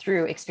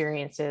through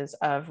experiences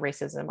of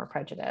racism or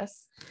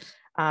prejudice.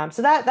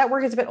 So that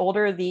work is a bit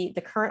older. The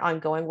current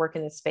ongoing work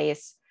in this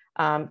space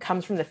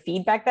comes from the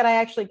feedback that I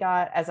actually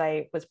got as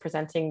I was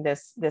presenting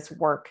this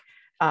work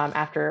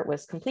after it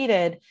was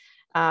completed,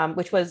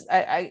 which was,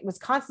 I was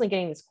constantly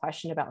getting this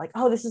question about like,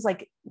 oh, this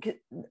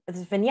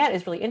vignette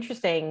is really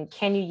interesting.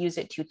 Can you use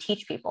it to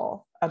teach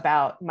people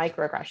about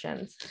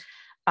microaggressions?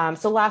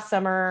 So last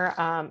summer,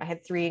 I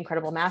had 3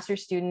 incredible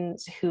master's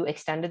students who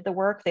extended the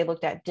work. They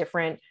looked at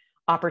different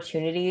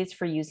opportunities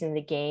for using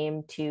the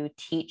game to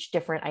teach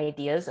different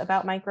ideas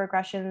about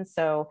microaggressions.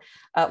 So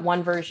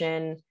one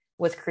version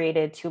was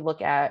created to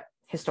look at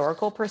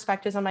historical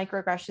perspectives on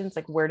microaggressions,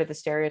 like where do the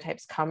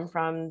stereotypes come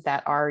from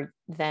that are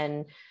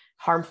then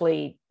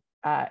harmfully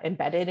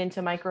embedded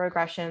into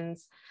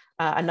microaggressions.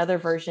 Another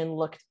version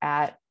looked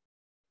at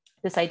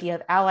this idea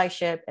of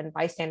allyship and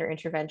bystander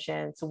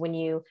intervention. So when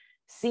you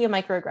see a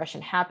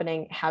microaggression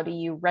happening, how do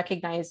you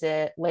recognize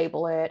it,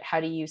 label it?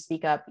 How do you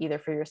speak up either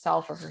for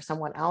yourself or for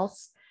someone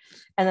else?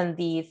 And then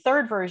the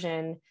third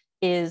version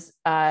is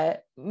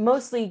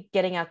mostly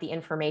getting out the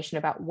information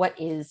about what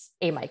is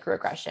a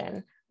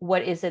microaggression.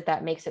 What is it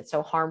that makes it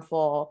so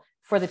harmful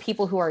for the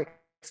people who are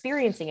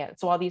experiencing it?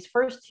 So while these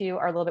first 2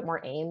 are a little bit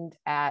more aimed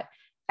at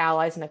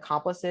allies and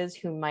accomplices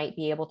who might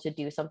be able to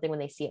do something when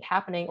they see it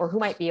happening, or who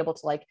might be able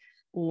to like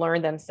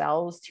learn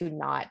themselves to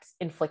not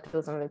inflict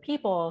those on other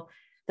people,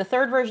 the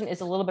third version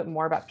is a little bit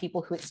more about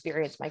people who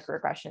experience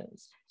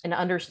microaggressions and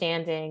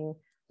understanding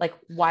like,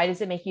 why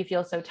does it make you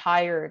feel so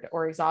tired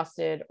or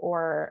exhausted,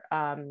 or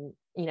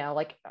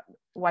like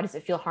why does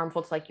it feel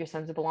harmful to like your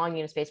sense of belonging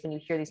in a space when you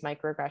hear these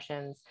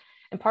microaggressions?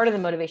 And part of the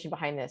motivation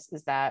behind this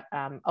is that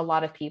a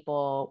lot of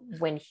people,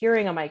 when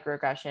hearing a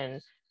microaggression,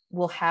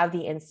 will have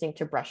the instinct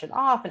to brush it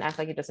off and act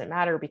like it doesn't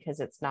matter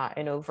because it's not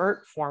an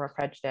overt form of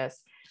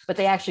prejudice, but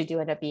they actually do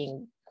end up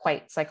being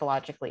quite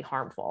psychologically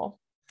harmful.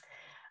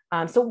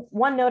 So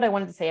one note I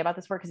wanted to say about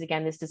this work is,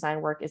 again, this design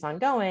work is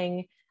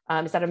ongoing,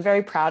 is that I'm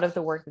very proud of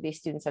the work that these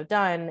students have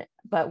done.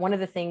 But one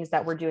of the things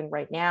that we're doing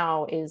right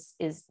now is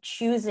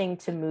choosing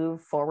to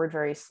move forward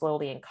very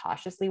slowly and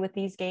cautiously with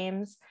these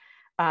games.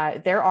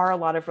 There are a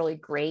lot of really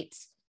great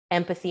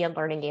empathy and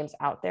learning games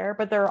out there,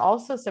 but there are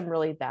also some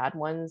really bad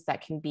ones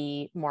that can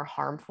be more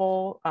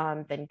harmful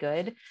than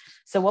good.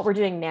 So what we're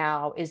doing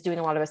now is doing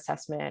a lot of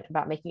assessment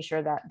about making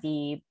sure that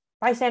the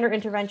bystander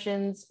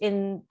interventions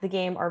in the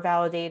game are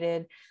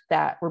validated,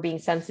 that we're being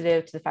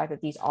sensitive to the fact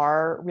that these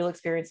are real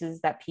experiences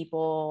that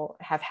people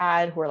have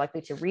had who are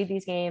likely to read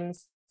these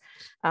games.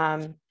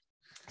 So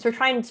we're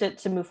trying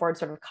to move forward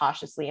sort of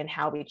cautiously in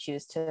how we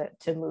choose to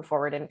move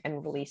forward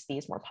and release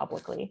these more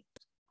publicly.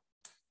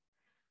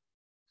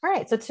 All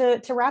right, so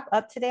to wrap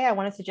up today, I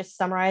wanted to just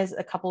summarize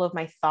a couple of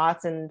my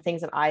thoughts and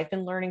things that I've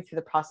been learning through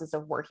the process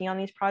of working on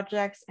these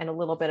projects, and a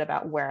little bit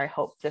about where I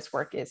hope this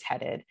work is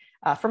headed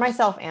for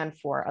myself and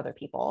for other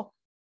people.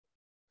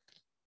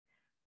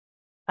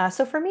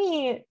 So for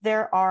me,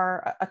 there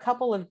are a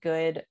couple of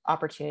good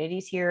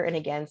opportunities here, and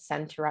again,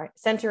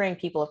 centering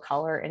people of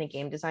color in a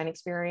game design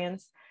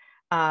experience.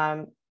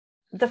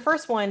 The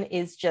first one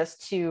is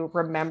just to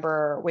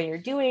remember, when you're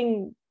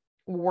doing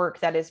work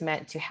that is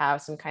meant to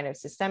have some kind of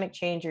systemic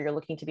change, or you're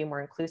looking to be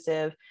more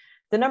inclusive,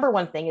 the number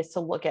one thing is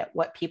to look at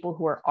what people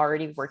who are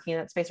already working in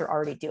that space are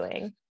already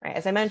doing, right?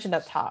 As I mentioned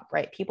up top,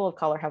 right? People of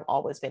color have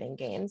always been in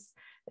games,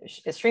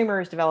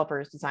 streamers,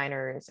 developers,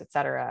 designers,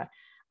 etc.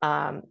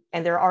 And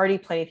there are already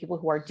plenty of people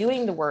who are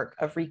doing the work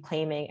of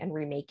reclaiming and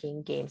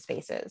remaking game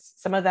spaces.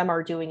 Some of them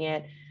are doing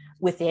it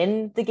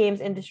within the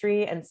games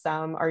industry, and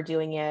some are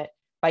doing it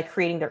by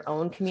creating their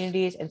own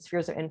communities and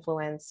spheres of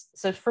influence.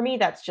 So for me,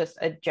 that's just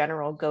a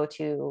general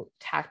go-to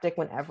tactic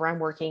whenever I'm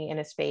working in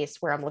a space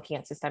where I'm looking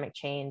at systemic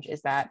change,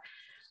 is that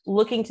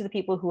looking to the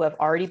people who have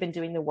already been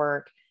doing the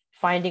work,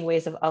 finding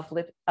ways of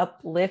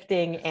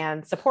uplifting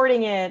and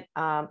supporting it,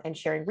 and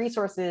sharing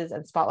resources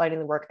and spotlighting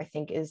the work, I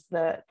think is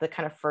the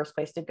kind of first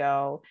place to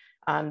go.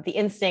 The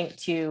instinct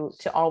to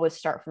always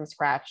start from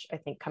scratch, I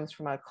think, comes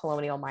from a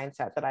colonial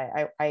mindset that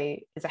I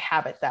is a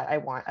habit that I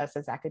want us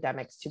as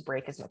academics to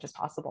break as much as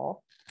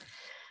possible.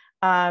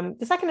 The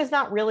second is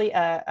not really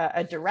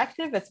a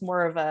directive. It's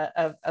more of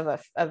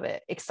an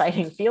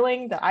exciting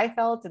feeling that I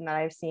felt, and that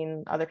I've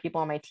seen other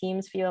people on my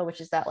teams feel,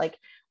 which is that, like,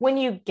 when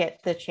you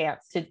get the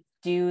chance to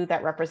do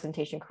that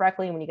representation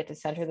correctly, and when you get to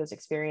center those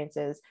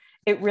experiences,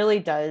 it really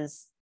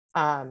does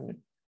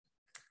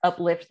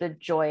uplift the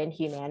joy and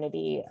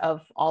humanity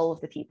of all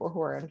of the people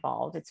who are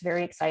involved. It's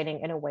very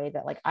exciting in a way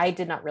that, like, I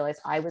did not realize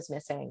I was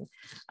missing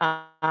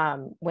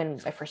when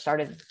I first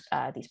started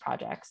these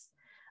projects.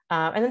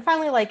 And then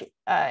finally, like,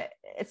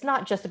 it's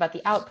not just about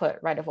the output,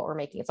 right, of what we're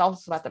making. It's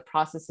also about the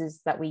processes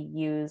that we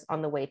use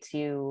on the way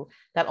to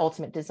that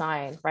ultimate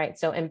design, right?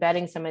 So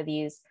embedding some of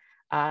these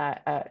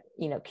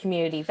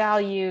community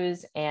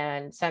values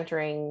and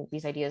centering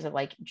these ideas of,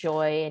 like,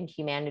 joy and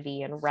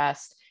humanity and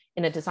rest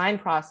in a design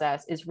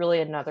process is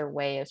really another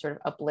way of sort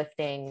of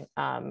uplifting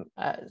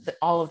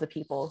all of the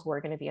people who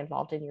are going to be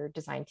involved in your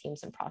design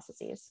teams and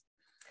processes.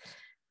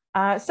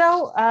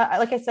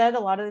 Like I said, a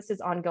lot of this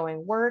is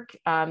ongoing work.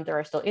 There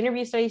are still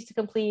interview studies to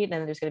complete,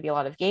 and there's going to be a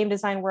lot of game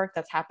design work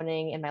that's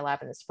happening in my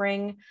lab in the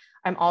spring.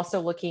 I'm also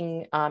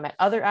looking at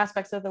other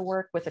aspects of the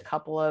work with a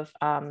couple of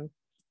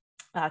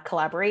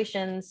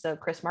collaborations. So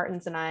Chris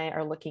Martins and I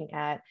are looking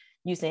at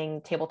using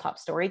tabletop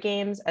story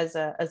games as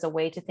a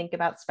way to think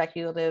about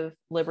speculative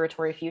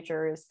liberatory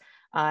futures.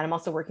 And I'm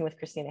also working with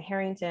Christina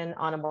Harrington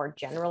on a more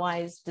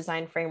generalized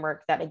design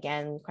framework that,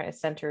 again, kind of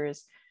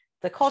centers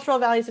the cultural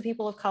values of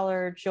people of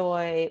color,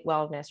 joy,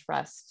 wellness,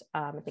 rest,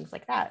 and things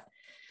like that.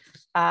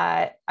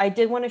 I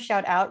did want to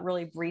shout out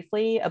really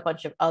briefly a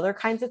bunch of other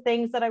kinds of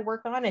things that I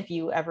work on. If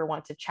you ever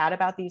want to chat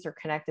about these or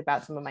connect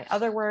about some of my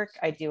other work,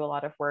 I do a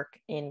lot of work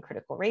in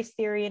critical race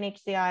theory in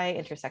HCI,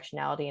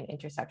 intersectionality and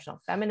intersectional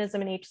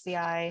feminism in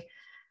HCI.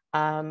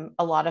 A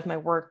lot of my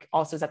work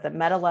also is at the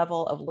meta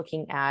level of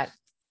looking at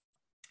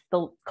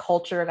the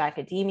culture of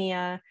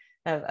academia.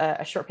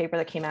 A short paper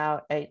that came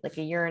out like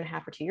a year and a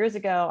half or 2 years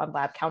ago on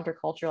lab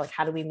counterculture, like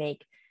how do we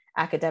make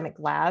academic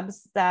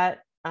labs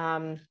that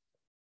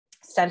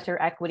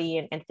center equity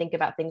and think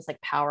about things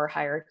like power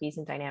hierarchies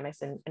and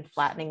dynamics and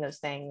flattening those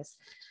things.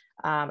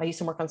 I do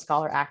some work on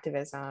scholar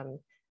activism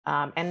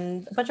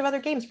and a bunch of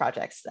other games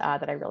projects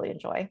that I really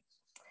enjoy.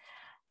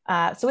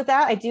 So with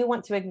that, I do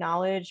want to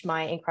acknowledge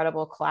my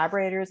incredible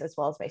collaborators as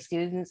well as my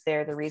students.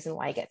 They're the reason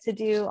why I get to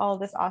do all of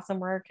this awesome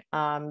work.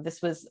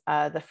 This was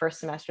the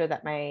first year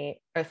that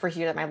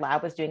my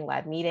lab was doing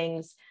lab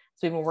meetings.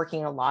 So we've been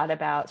working a lot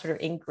about sort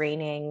of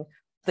ingraining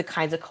the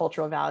kinds of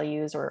cultural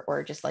values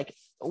or just like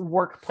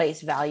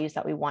workplace values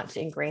that we want to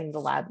ingrain in the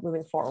lab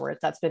moving forward.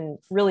 That's been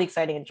really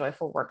exciting and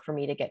joyful work for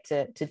me to get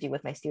to do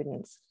with my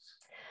students.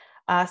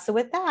 So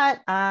with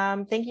that,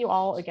 thank you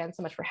all again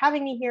so much for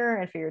having me here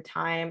and for your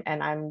time.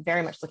 And I'm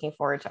very much looking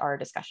forward to our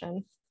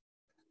discussion.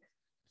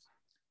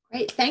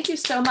 Great, thank you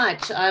so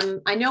much.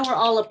 I know we're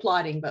all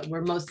applauding, but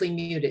we're mostly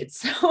muted.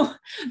 So,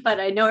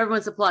 but I know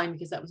everyone's applauding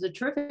because that was a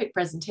terrific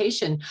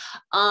presentation.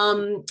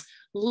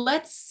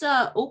 Let's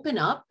open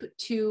up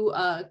to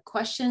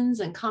questions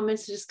and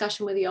comments,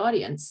 discussion with the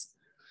audience.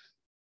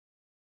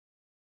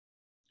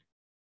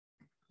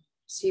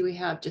 See, we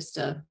have just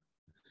a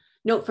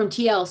note from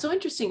TL. So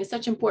interesting, it's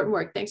such important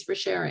work. Thanks for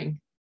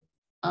sharing.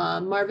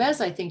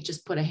 Marvez, I think,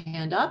 just put a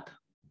hand up.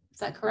 Is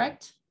that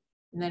correct?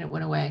 And then it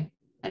went away.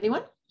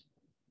 Anyone?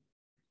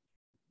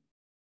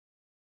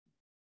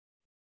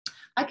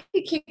 I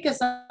could kick us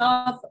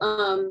off.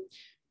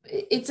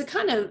 It's a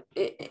kind of,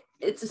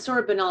 it's a sort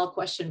of banal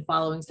question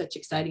following such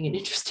exciting and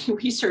interesting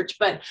research,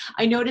 but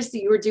I noticed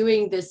that you were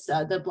doing this,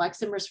 the Black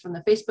Simmers from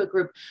the Facebook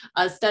group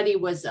study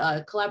was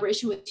a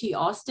collaboration with T.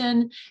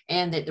 Austin,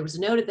 and that there was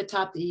a note at the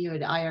top that you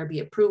had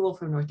IRB approval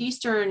from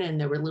Northeastern,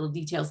 and there were little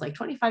details like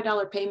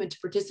 $25 payment to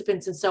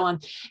participants and so on.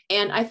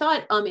 And I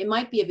thought it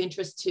might be of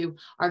interest to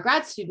our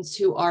grad students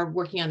who are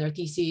working on their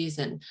theses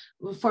and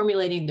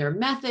formulating their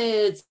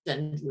methods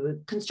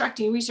and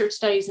constructing research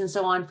studies and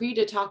so on, for you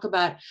to talk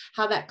about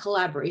how that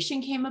collaboration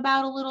came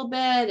about a little bit,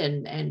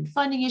 and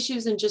funding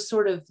issues, and just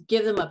sort of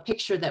give them a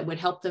picture that would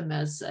help them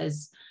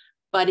as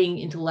budding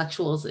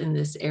intellectuals in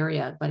this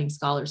area, budding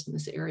scholars in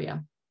this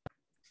area.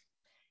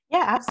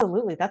 Yeah,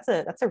 absolutely. That's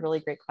a really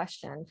great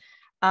question.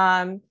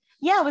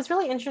 Yeah, it was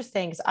really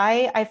interesting because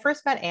I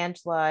first met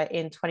Angela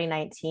in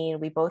 2019.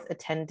 We both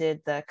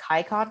attended the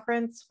CHI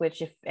conference,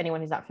 which, if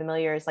anyone who's not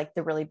familiar, is like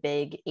the really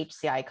big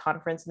HCI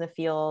conference in the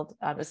field.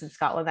 It was in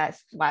Scotland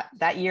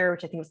that year,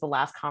 which I think was the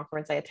last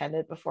conference I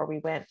attended before we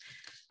went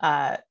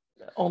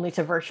only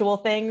to virtual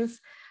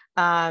things.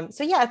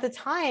 So yeah, at the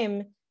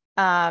time,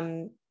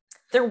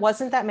 there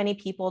wasn't that many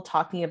people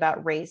talking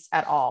about race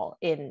at all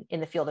in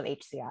the field of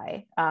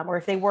HCI, or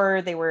if they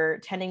were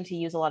tending to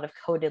use a lot of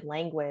coded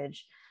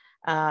language.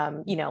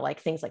 Like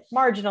things like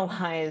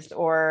marginalized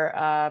or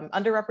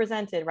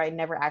underrepresented, right?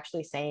 Never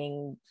actually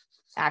saying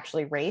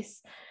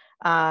race.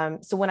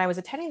 So when I was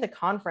attending the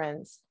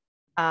conference,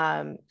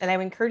 and I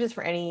would encourage this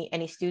for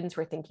any students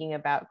who are thinking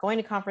about going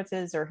to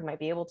conferences or who might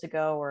be able to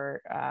go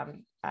or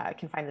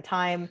can find the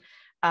time.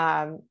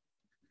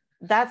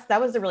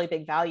 That was a really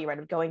big value, right?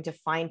 Of going to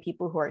find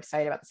people who are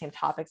excited about the same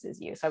topics as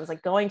you. So I was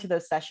like going to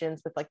those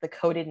sessions with like the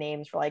coded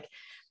names for like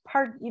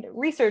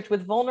research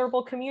with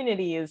vulnerable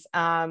communities,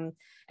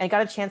 and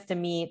got a chance to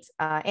meet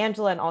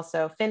Angela and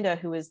also Finda,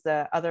 who is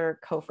the other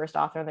co-first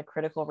author on the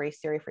critical race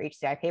theory for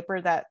HCI paper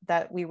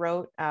that we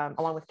wrote,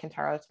 along with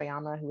Kentaro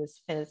Tsubayama, who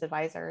was Finda's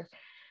advisor.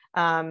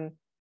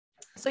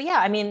 So yeah,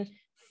 I mean,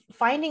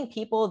 finding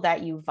people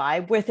that you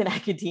vibe with in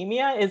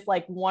academia is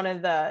like one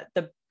of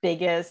the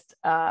biggest,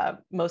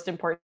 most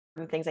important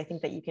things I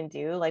think that you can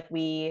do. Like,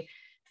 we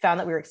found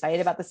that we were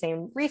excited about the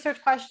same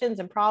research questions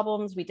and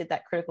problems. We did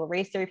that critical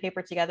race theory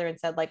paper together and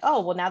said like,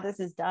 oh, well, now this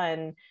is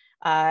done.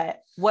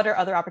 What are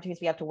other opportunities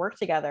we have to work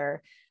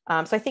together?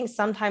 So I think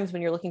sometimes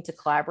when you're looking to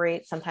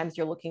collaborate, sometimes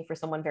you're looking for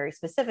someone very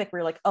specific where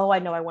you're like, oh, I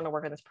know I want to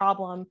work on this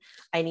problem.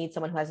 I need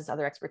someone who has this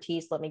other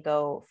expertise. Let me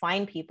go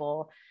find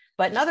people.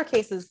 But in other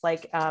cases,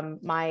 like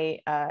my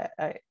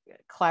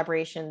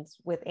collaborations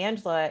with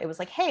Angela, it was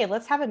like, hey,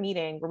 let's have a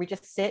meeting where we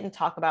just sit and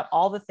talk about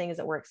all the things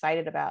that we're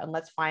excited about, and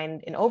let's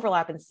find an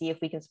overlap and see if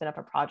we can spin up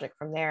a project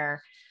from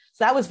there.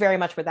 So that was very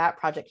much where that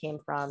project came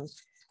from.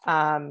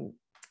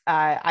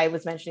 I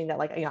was mentioning that,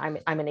 like,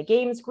 I'm in a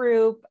games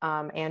group.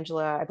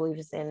 Angela, I believe,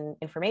 is in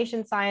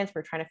information science.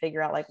 We're trying to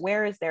figure out like,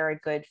 where is there a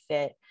good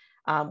fit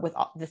with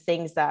all the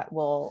things that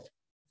will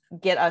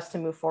get us to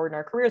move forward in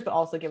our careers, but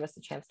also give us the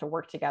chance to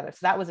work together. So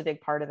that was a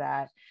big part of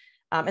that.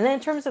 And then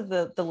in terms of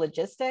the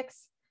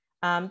logistics,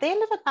 they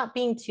ended up not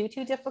being too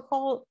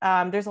difficult.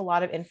 There's a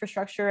lot of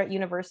infrastructure at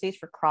universities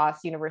for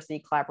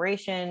cross-university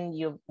collaboration.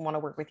 You want to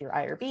work with your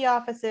IRB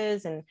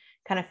offices and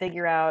kind of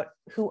figure out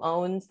who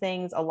owns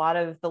things. A lot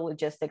of the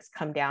logistics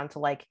come down to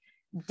like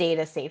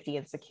data safety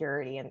and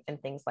security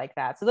and things like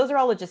that. So those are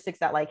all logistics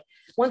that, like,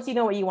 once you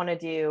know what you want to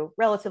do,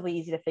 relatively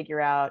easy to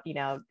figure out,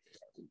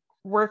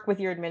 work with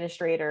your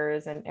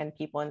administrators and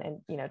people and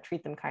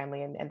treat them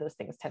kindly, and those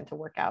things tend to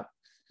work out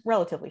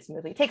relatively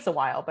smoothly. It takes a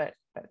while, but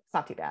it's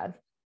not too bad.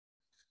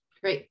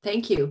 Great,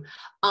 thank you.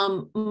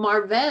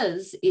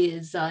 Marvez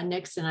is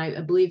next, and I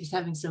believe he's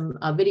having some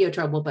video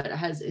trouble, but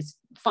it's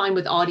fine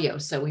with audio,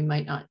 so we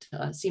might not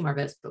see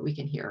Marvez, but we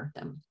can hear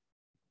them.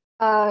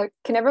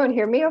 Can everyone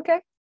hear me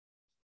okay?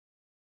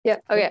 Yeah,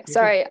 okay,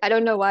 sorry. I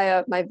don't know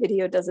why my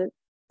video doesn't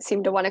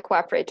seem to want to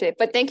cooperate today,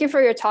 but thank you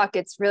for your talk.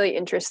 It's really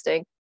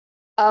interesting.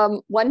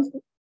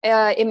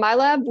 In my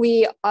lab,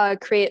 we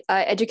create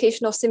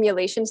educational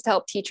simulations to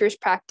help teachers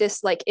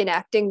practice like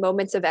enacting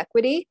moments of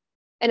equity.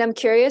 And I'm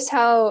curious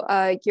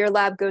how your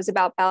lab goes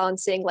about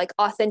balancing like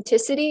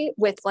authenticity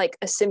with like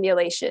a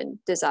simulation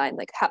design.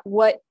 Like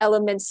what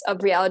elements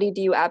of reality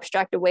do you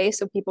abstract away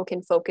so people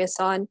can focus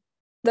on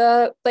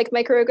the like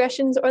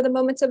microaggressions or the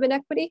moments of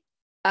inequity?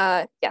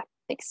 Yeah,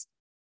 thanks.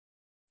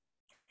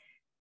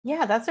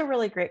 Yeah, that's a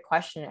really great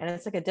question. And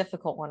it's like a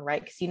difficult one,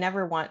 right? Because you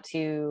never want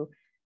to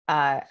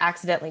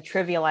accidentally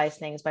trivialize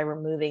things by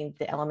removing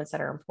the elements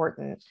that are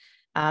important.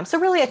 So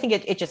really, I think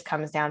it just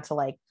comes down to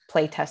like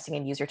play testing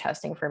and user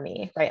testing for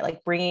me, right?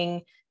 Like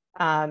bringing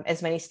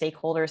as many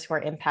stakeholders who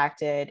are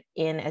impacted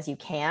in as you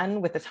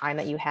can with the time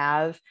that you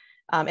have,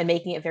 and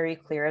making it very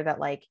clear that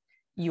like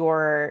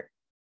your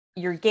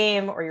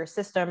game or your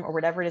system or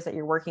whatever it is that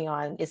you're working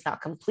on is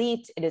not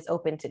complete. It is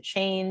open to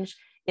change.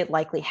 It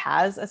likely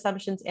has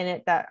assumptions in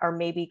it that are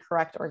maybe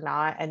correct or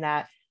not, and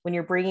that when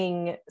you're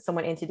bringing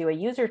someone in to do a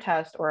user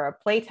test or a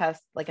play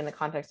test, like in the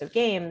context of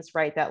games,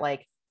 right, that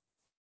like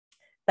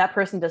that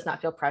person does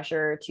not feel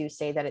pressure to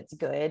say that it's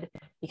good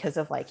because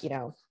of like, you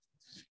know,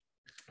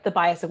 the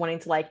bias of wanting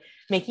to like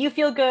make you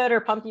feel good or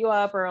pump you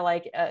up or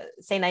like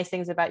say nice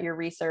things about your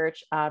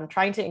research.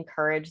 Trying to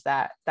encourage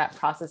that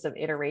process of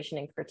iteration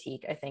and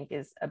critique, I think,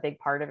 is a big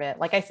part of it.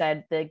 Like I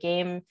said, the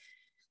game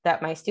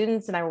that my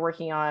students and I were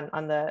working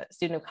on the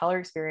student of color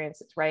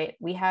experiences, right,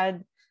 we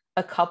had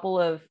a couple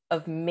of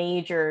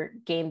major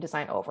game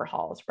design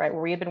overhauls, right,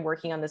 where we had been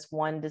working on this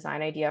one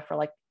design idea for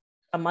like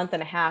a month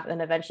and a half,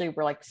 and eventually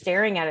we're like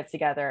staring at it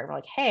together and we're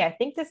like, hey, I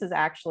think this is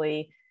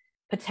actually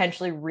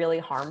potentially really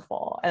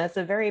harmful. And it's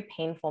a very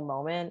painful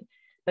moment,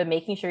 but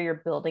making sure you're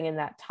building in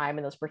that time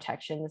and those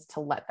protections to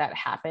let that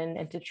happen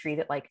and to treat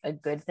it like a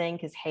good thing,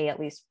 because hey, at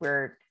least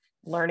we're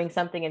learning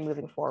something and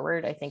moving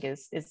forward, I think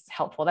is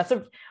helpful. That's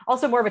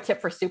also more of a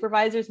tip for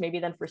supervisors maybe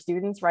than for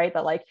students, right?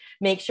 That like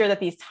make sure that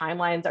these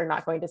timelines are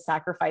not going to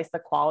sacrifice the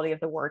quality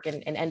of the work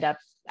and end up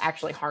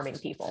actually harming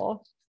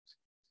people.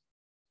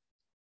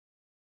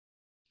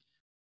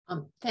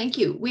 Thank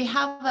you. We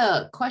have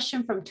a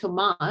question from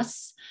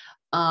Tomas,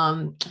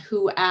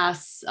 who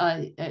asks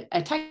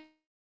a type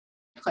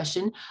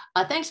question.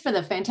 Thanks for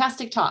the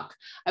fantastic talk.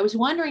 I was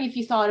wondering if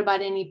you thought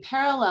about any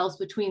parallels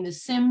between the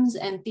Sims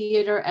and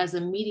theater as a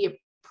media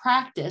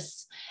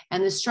practice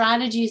and the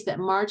strategies that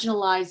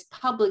marginalized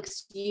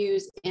publics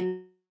use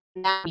in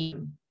that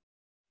medium.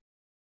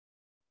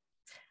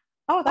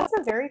 Oh, that's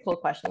a very cool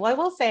question. Well, I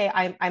will say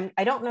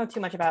I don't know too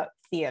much about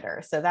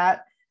theater, so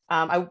that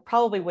I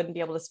probably wouldn't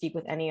be able to speak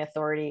with any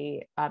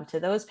authority to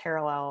those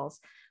parallels.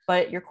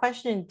 But your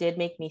question did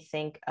make me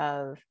think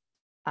of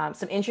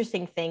some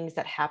interesting things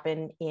that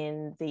happen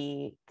in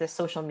the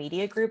social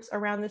media groups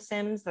around The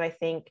Sims that I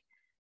think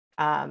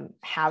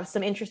have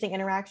some interesting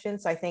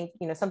interactions. So I think,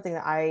 you know, something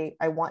that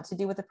I want to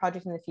do with the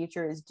project in the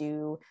future is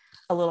do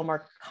a little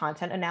more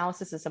content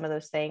analysis of some of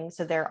those things.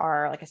 So there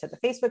are, like I said,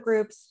 the Facebook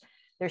groups,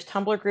 there's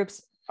Tumblr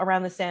groups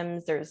around The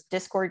Sims, there's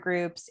Discord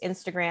groups,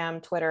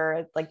 Instagram,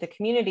 Twitter, like the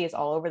community is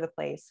all over the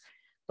place.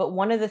 But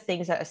one of the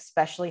things that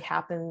especially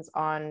happens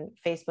on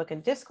Facebook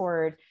and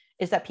Discord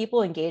is that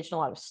people engage in a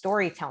lot of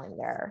storytelling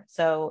there.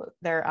 So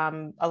there,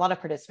 a lot of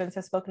participants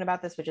have spoken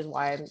about this, which is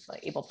why I'm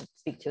like able to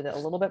speak to it a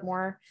little bit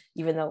more,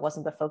 even though it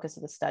wasn't the focus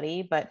of the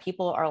study. But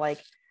people are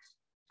like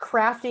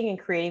crafting and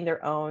creating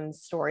their own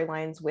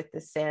storylines with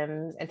the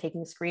Sims and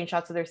taking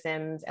screenshots of their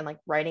Sims and like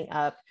writing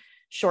up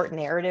short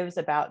narratives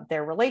about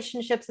their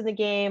relationships in the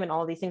game and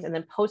all of these things, and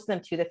then post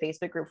them to the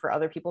Facebook group for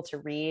other people to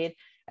read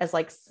as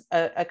like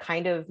a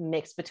kind of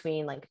mix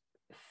between like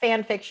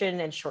fan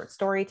fiction and short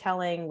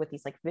storytelling with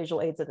these like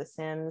visual aids of the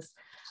Sims.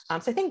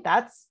 So I think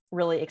that's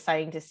really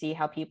exciting to see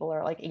how people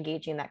are like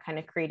engaging in that kind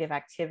of creative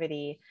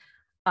activity.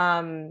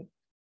 I'm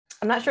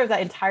not sure if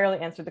that entirely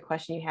answered the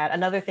question you had.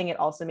 Another thing it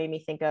also made me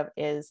think of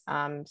is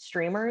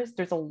streamers.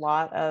 There's a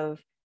lot of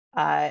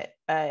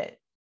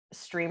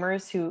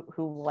streamers who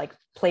like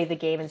play the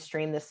game and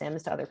stream the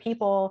Sims to other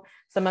people.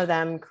 Some of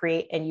them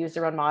create and use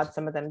their own mods,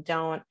 some of them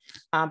don't.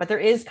 But there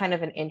is kind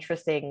of an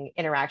interesting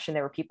interaction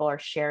there where people are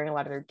sharing a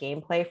lot of their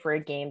gameplay for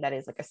a game that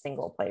is like a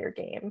single player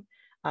game.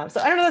 So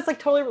I don't know, that's like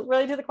totally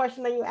related to the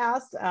question that you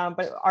asked, but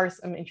it are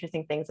some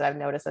interesting things that I've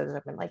noticed as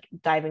I've been like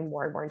diving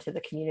more and more into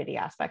the community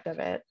aspect of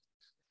it.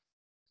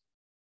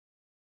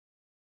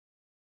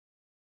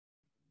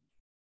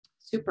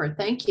 Super,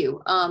 thank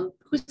you.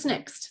 Who's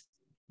next?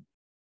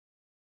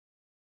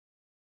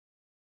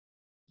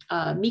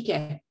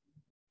 Mike.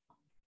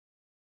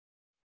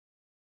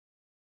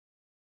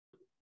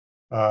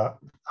 Hi,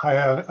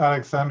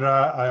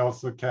 Alexandra. I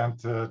also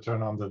can't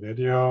turn on the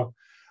video,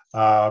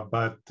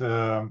 but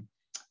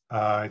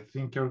I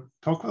think your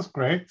talk was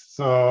great.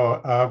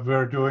 So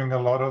we're doing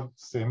a lot of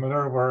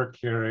similar work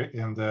here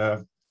in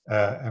the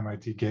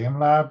MIT Game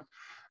Lab.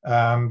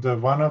 And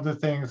one of the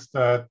things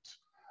that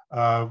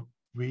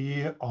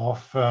we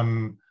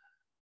often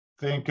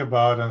think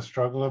about and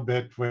struggle a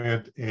bit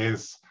with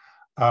is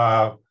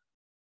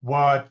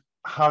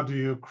how do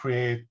you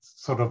create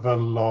sort of a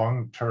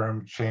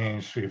long-term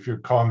change if you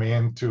come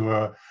into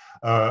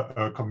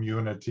a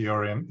community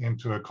or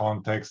into a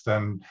context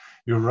and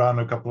you run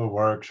a couple of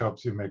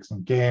workshops, you make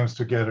some games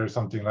together,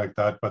 something like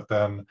that, but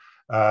then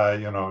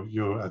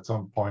you at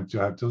some point you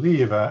have to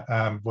leave,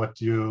 and what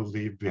do you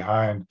leave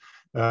behind?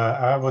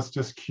 I was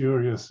just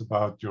curious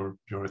about your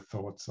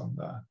thoughts on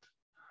that.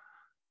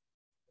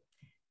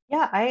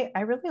 Yeah,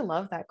 I really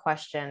love that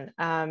question.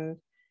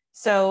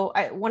 So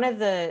one of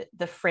the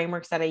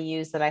frameworks that I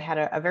use that I had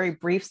a very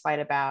brief slide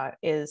about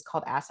is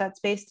called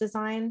assets-based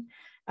design.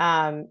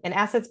 And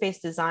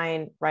assets-based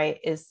design, right,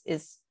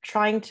 is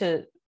trying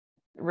to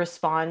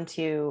respond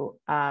to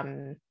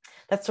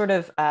that sort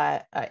of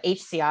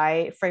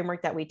HCI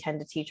framework that we tend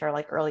to teach our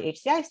like early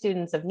HCI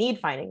students of need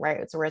finding,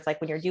 right? So where it's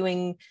like when you're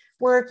doing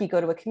work, you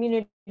go to a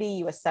community,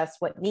 you assess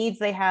what needs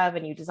they have,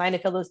 and you design to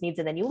fill those needs,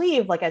 and then you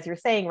leave, like as you're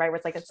saying, right? Where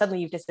it's like suddenly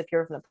you've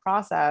disappeared from the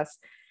process.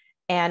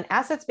 And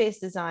assets-based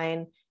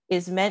design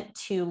is meant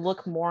to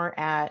look more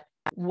at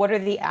what are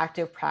the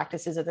active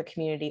practices of the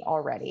community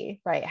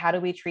already, right? How do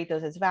we treat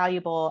those as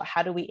valuable?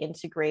 How do we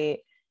integrate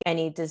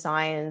any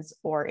designs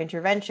or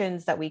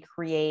interventions that we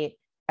create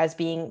as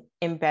being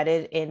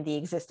embedded in the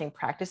existing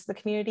practice of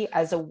the community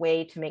as a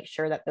way to make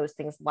sure that those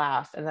things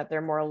last and that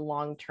they're more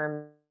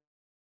long-term,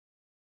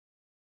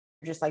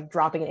 just like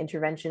dropping an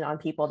intervention on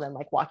people than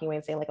like walking away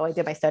and saying like, oh, I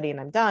did my study and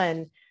I'm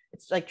done.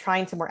 It's like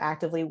trying to more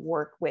actively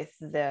work with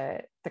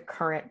the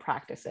current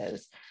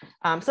practices.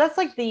 So that's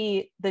like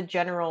the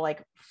general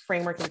like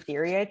framework and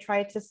theory I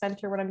try to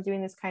center when I'm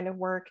doing this kind of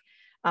work.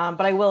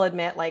 But I will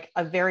admit, like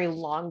a very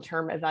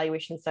long-term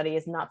evaluation study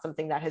is not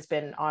something that has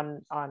been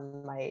on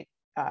my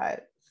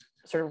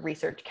sort of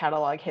research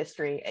catalog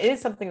history. It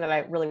is something that I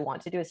really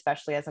want to do,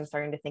 especially as I'm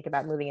starting to think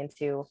about moving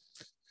into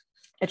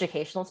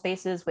educational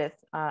spaces with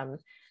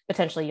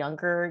potentially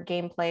younger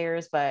game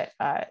players, but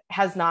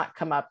has not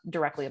come up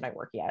directly in my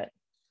work yet.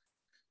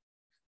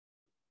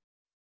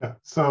 Yeah,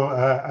 so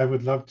I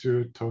would love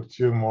to talk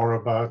to you more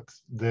about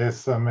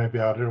this and maybe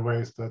other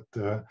ways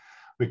that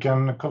we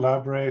can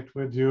collaborate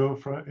with you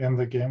in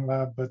the game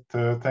lab, but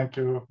thank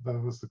you.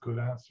 That was a good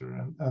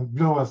answer. And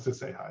Blue wants to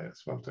say hi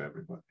as well to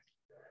everybody.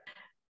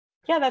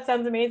 Yeah, that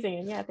sounds amazing.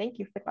 And yeah, thank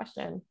you for the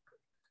question.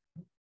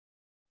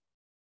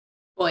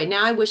 Boy,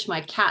 now I wish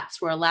my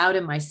cats were allowed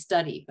in my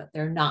study, but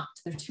they're not.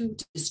 They're too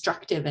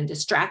destructive and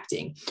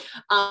distracting.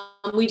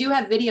 We do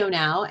have video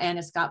now, and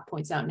as Scott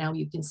points out, now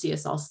you can see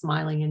us all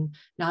smiling and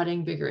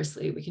nodding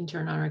vigorously. We can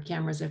turn on our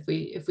cameras if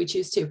we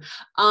choose to.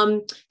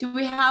 Do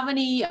we have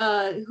any?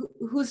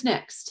 Who's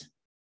next?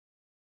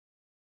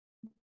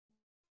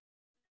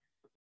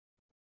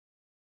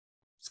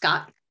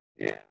 Scott.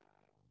 Yeah.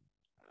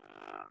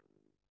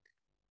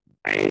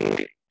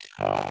 And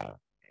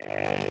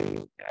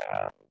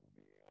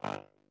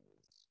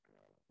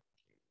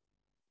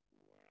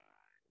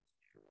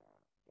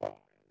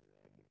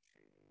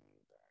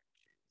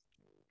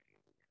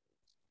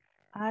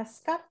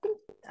Scott,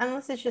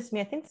 unless it's just me,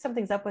 I think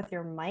something's up with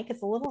your mic.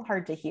 It's a little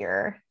hard to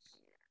hear.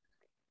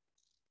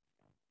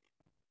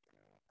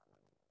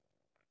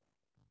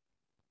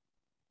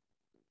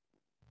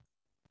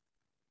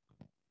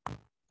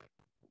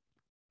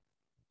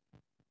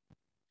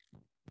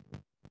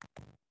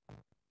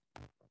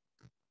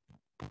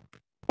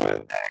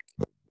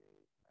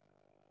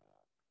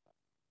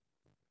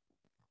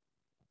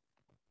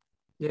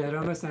 Yeah, it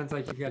almost sounds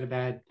like you've got a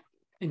bad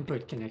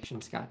input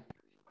connection, Scott.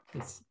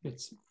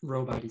 It's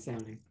robot-y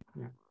sounding.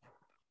 Yeah.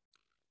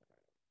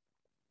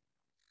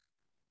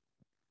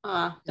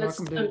 You're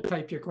welcome to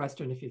type your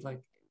question if you'd like.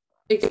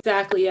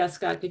 Exactly, yeah,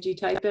 Scott, could you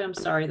type it? I'm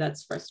sorry,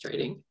 that's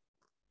frustrating.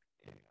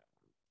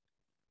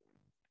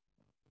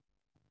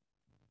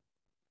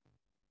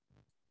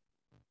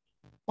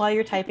 While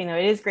you're typing, though,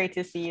 it is great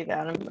to see you.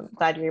 That I'm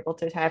glad you're able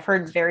to. I've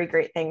heard very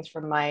great things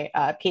from my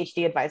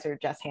PhD advisor,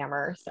 Jess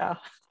Hammer. So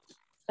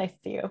it's nice to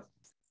see you.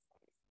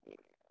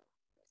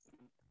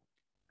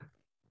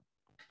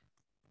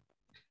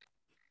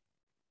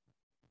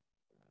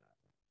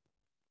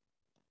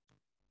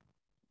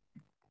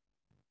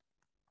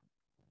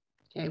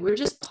 Okay, we're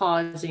just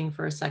pausing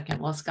for a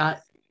second while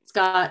Scott,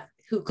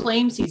 who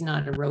claims he's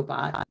not a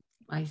robot,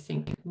 I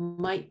think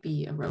might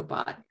be a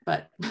robot,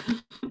 but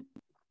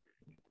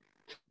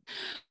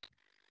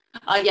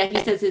yeah,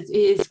 he says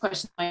his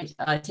question might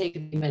take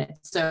a few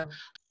minutes. So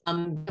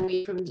can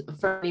we from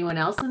anyone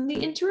else in the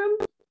interim?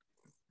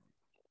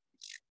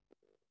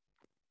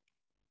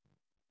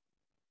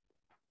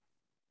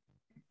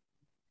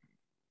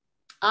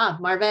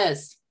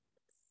 Marvez.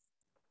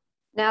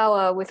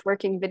 Now with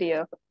working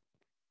video.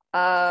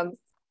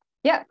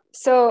 Yeah,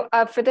 so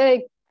for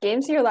the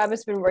games your lab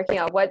has been working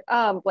on, what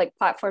like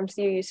platforms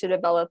do you use to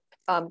develop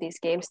these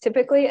games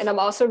typically? And I'm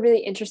also really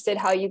interested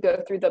how you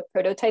go through the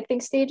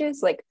prototyping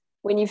stages, like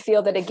when you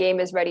feel that a game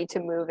is ready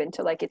to move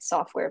into like its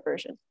software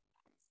version.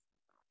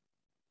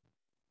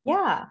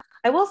 Yeah,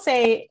 I will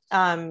say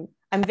I'm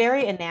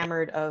very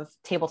enamored of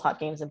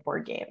tabletop games and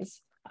board games.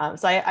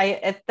 So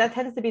that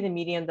tends to be the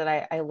medium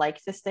that I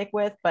like to stick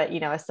with. But, you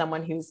know, as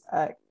someone who's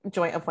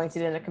joint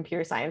appointed in a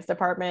computer science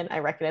department, I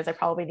recognize I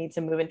probably need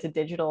to move into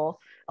digital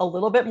a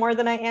little bit more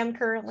than I am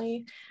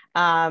currently.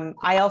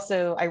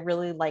 I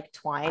really like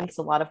Twine.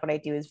 So a lot of what I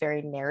do is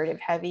very narrative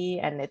heavy,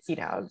 and it's, you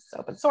know, it's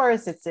open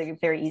source. It's a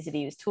very easy to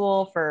use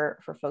tool for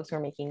folks who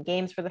are making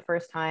games for the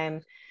first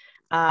time.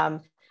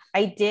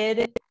 I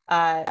did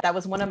that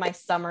was one of my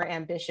summer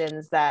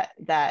ambitions that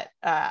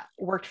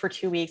worked for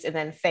 2 weeks and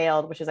then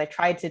failed, which is I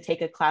tried to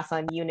take a class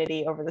on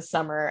Unity over the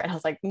summer, and I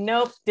was like,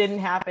 nope, didn't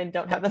happen.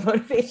 Don't have the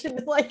motivation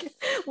to like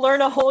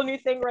learn a whole new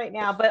thing right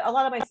now. But a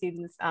lot of my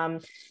students,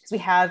 because we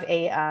have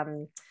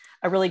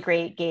a really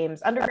great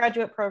games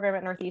undergraduate program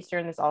at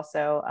Northeastern. There's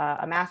also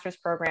a master's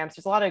program. So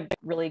there's a lot of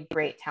really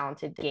great,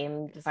 talented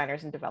game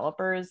designers and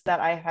developers that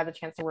I've had the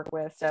chance to work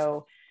with.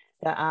 So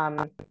the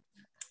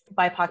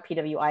BIPOC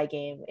PWI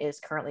game is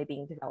currently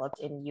being developed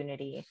in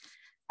Unity.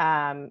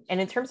 And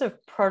in terms of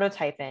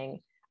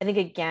prototyping, I think,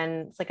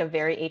 again, it's like a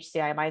very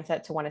HCI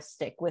mindset to want to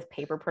stick with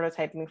paper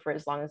prototyping for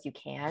as long as you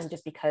can,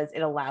 just because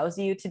it allows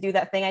you to do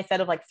that thing I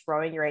said of like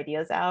throwing your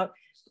ideas out.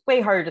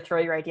 Way harder to throw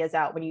your ideas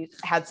out when you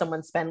had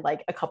someone spend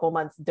like a couple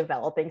months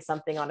developing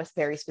something on a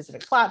very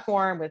specific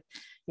platform with,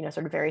 you know,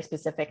 sort of very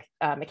specific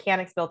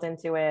mechanics built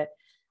into it.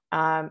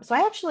 So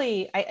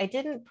I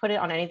didn't put it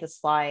on any of the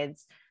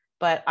slides,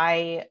 but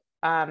I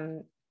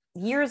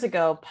years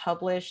ago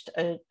published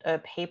a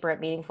paper at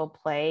Meaningful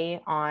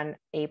Play on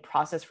a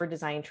process for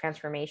designing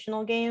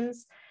transformational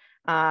games,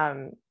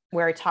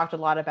 where I talked a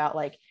lot about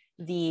like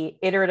the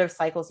iterative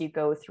cycles you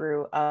go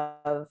through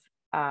of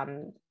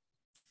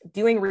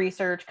doing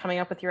research, coming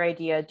up with your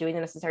idea, doing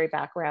the necessary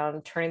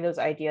background, turning those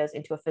ideas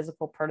into a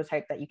physical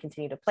prototype that you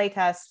continue to play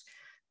test,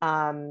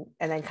 and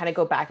then kind of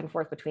go back and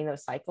forth between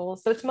those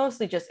cycles. So it's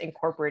mostly just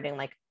incorporating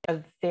like a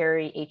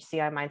very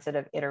HCI mindset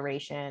of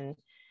iteration.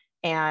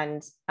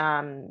 And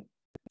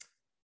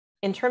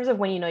in terms of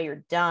when you know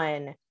you're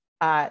done,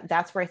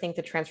 that's where I think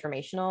the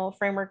transformational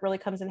framework really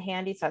comes in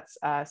handy. So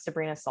that's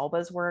Sabrina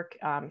Salba's work.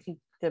 I think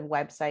the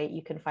website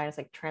you can find is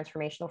like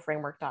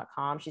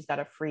transformationalframework.com. She's got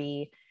a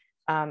free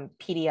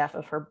PDF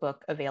of her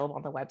book available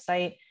on the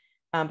website.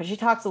 But she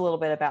talks a little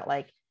bit about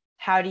like,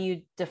 how do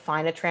you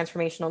define a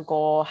transformational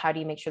goal? How do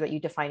you make sure that you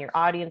define your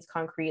audience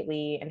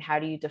concretely? And how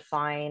do you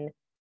define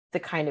the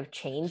kind of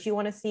change you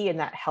want to see? And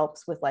that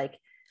helps with like,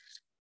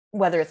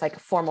 whether it's like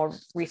formal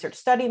research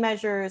study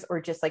measures or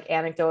just like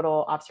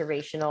anecdotal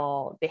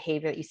observational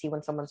behavior that you see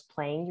when someone's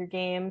playing your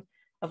game,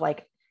 of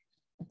like,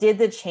 did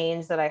the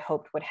change that I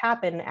hoped would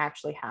happen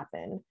actually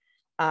happen?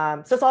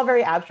 So it's all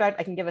very abstract.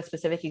 I can give a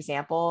specific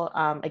example.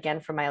 Again,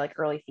 from my like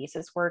early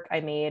thesis work, I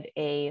made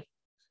a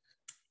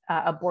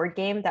board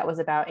game that was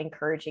about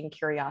encouraging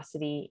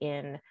curiosity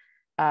in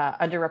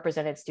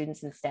underrepresented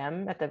students in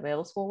STEM at the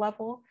middle school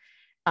level.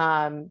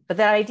 But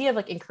that idea of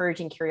like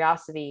encouraging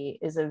curiosity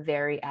is a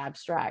very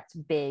abstract,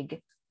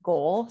 big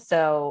goal.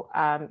 So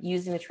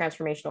using the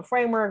transformational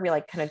framework, we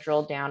like kind of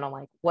drilled down on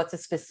like, what's a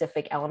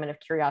specific element of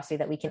curiosity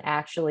that we can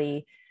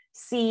actually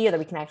see, or that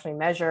we can actually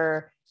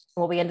measure.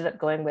 And what we ended up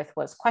going with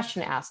was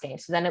question asking.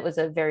 So then it was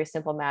a very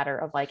simple matter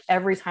of like,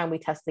 every time we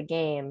test the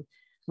game,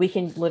 we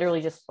can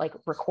literally just like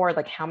record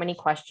like how many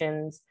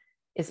questions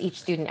is each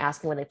student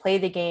asking when they play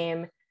the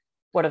game.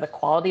 What are the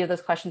quality of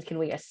those questions? Can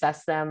we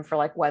assess them for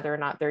like whether or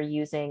not they're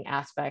using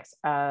aspects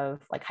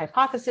of like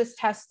hypothesis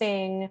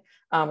testing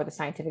or the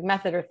scientific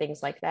method or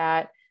things like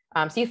that?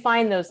 So you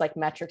find those like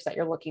metrics that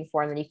you're looking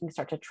for, and then you can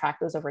start to track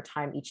those over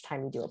time each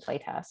time you do a play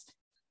test.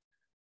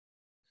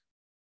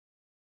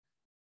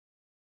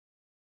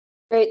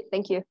 Great,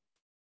 thank you.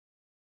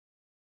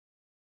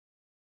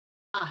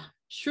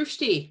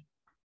 Shrushti.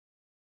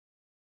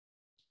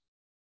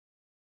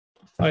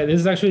 Hi, this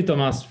is actually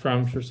Tomas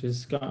from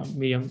Shrushti's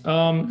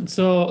Medium.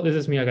 So this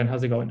is me again.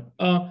 How's it going?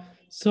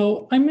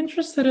 So I'm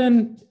interested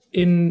in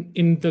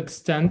the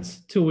extent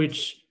to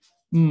which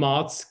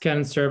mods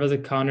can serve as a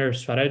counter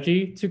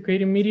strategy to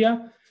creating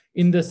media,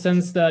 in the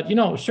sense that, you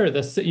know, sure,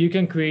 you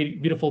can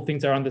create beautiful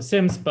things around The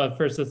Sims, but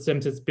first The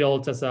Sims is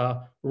built as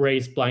a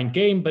race-blind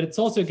game, but it's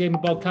also a game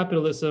about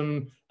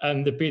capitalism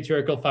and the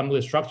patriarchal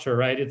family structure,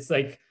 right? It's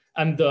like,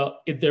 and the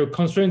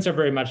constraints are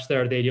very much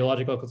there, the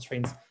ideological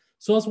constraints.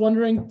 So I was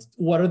wondering,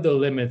 what are the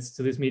limits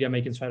to these media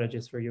making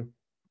strategies for you?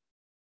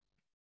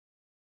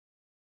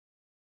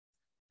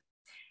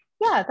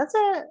 Yeah, that's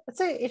an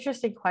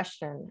interesting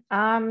question.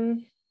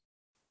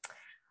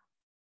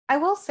 I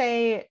will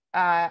say,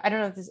 I don't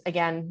know if this,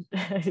 again,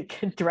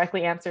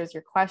 directly answers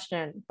your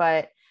question,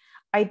 but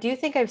I do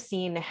think I've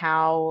seen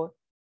how,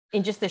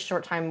 in just this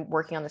short time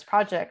working on this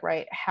project,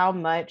 right, how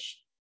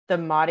much the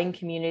modding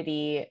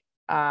community,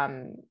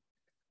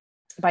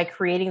 by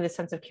creating this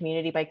sense of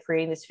community, by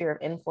creating this sphere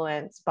of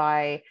influence,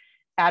 by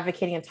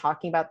advocating and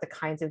talking about the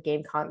kinds of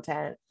game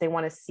content they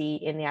want to see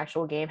in the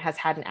actual game, has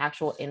had an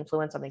actual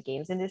influence on the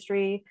games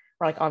industry,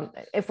 or like on,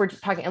 if we're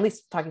talking, at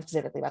least talking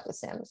specifically about The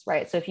Sims,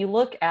 right? So if you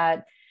look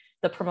at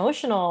the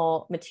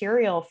promotional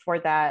material for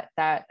that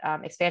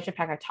expansion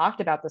pack I talked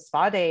about, the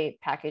Spa Day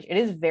package, it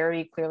is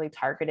very clearly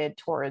targeted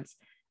towards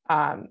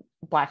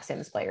Black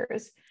Sims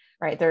players,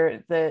 right?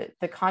 The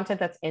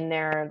content that's in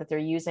there that they're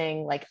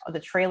using, like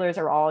the trailers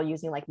are all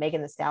using like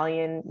Megan Thee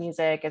Stallion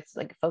music. It's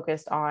like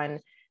focused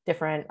on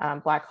different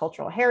Black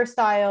cultural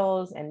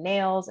hairstyles and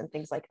nails and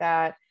things like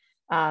that.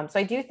 So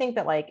I do think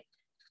that like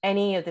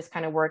any of this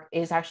kind of work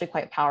is actually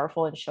quite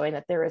powerful in showing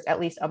that there is at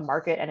least a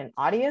market and an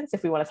audience,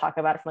 if we want to talk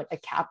about it from like a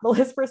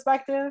capitalist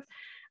perspective.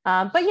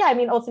 But yeah, I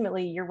mean,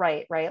 ultimately you're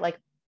right? Like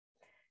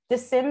The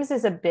Sims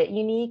is a bit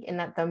unique in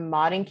that the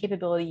modding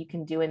capability you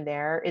can do in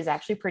there is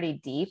actually pretty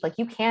deep. Like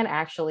you can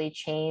actually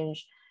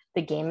change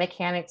the game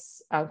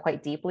mechanics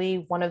quite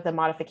deeply. One of the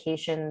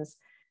modifications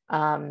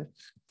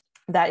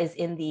that is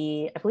in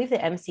I believe the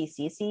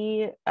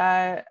MCCC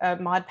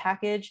mod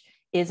package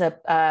is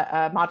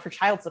a mod for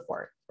child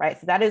support, right?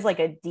 So that is like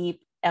a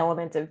deep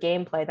element of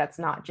gameplay that's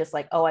not just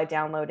like, oh, I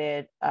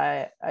downloaded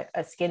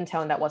a skin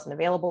tone that wasn't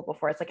available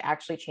before. It's like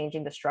actually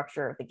changing the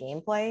structure of the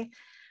gameplay.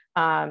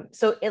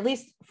 So at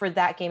least for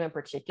that game in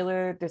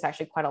particular, there's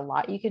actually quite a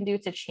lot you can do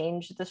to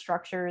change the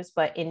structures.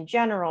 But in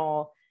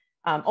general,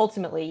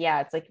 ultimately, yeah,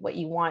 it's like what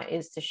you want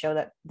is to show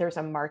that there's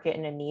a market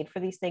and a need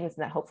for these things,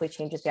 and that hopefully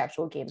changes the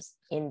actual games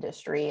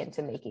industry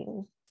into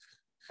making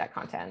that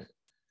content.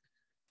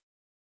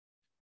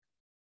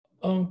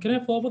 Can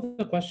I follow up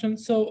with a question?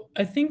 So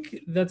I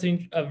think that's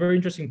a very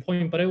interesting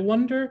point, but I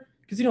wonder,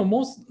 because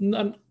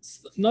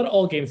not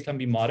all games can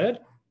be modded.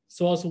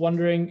 So I was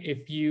wondering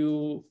if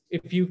you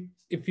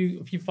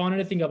found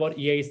anything about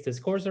EA's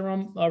discourse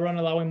around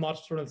allowing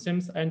mods to run The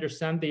Sims. I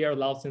understand they are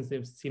allowed since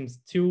they've Sims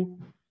 2.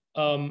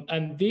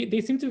 And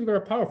they seem to be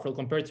very powerful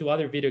compared to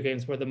other video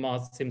games where the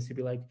mods seems to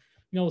be like,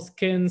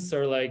 skins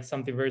or like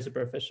something very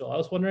superficial. I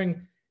was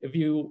wondering if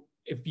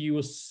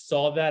you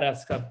saw that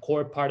as a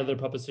core part of the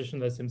proposition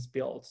that Sims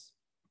builds.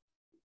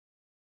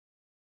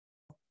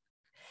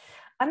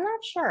 I'm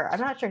not sure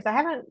because I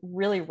haven't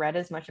really read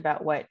as much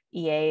about what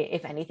EA,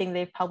 if anything,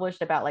 they've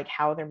published about like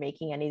how they're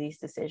making any of these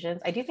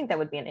decisions. I do think that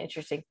would be an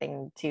interesting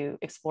thing to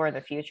explore in the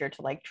future,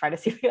 to like try to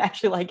see if we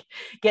actually like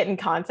get in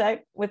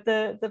contact with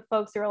the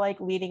folks who are like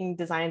leading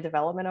design and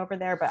development over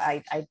there. But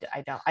I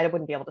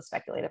wouldn't be able to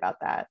speculate about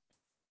that.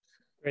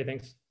 Great,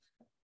 thanks.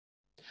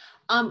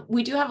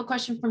 We do have a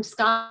question from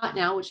Scott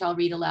now, which I'll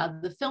read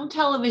aloud. The film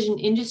television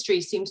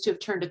industry seems to have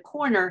turned a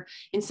corner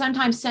in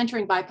sometimes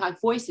centering BIPOC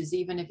voices,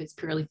 even if it's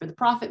purely for the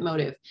profit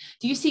motive.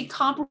 Do you see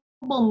comparable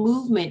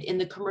movement in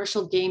the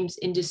commercial games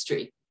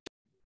industry?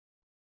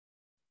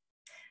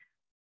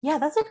 Yeah,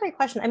 that's a great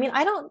question. I mean,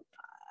 I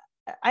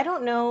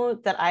don't know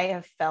that I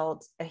have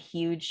felt a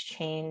huge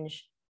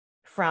change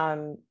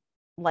from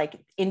like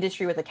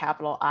industry with a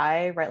capital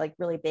I, right? Like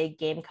really big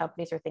game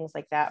companies or things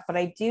like that. But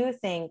I do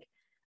think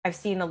I've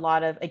seen a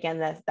lot of, again,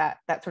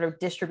 that sort of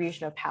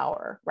distribution of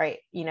power, right?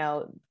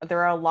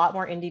 There are a lot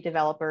more indie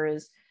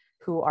developers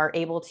who are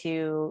able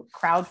to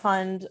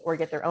crowdfund or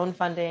get their own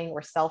funding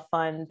or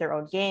self-fund their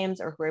own games,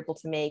 or who are able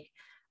to make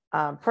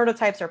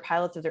prototypes or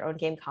pilots of their own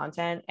game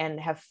content, and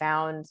have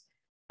found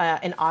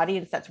an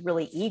audience that's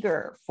really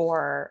eager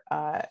for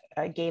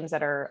games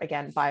that are,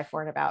 again, by, for,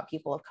 and about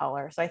people of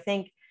color. So I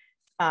think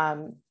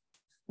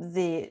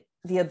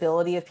the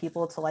ability of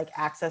people to like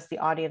access the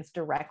audience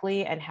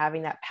directly and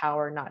having that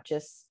power not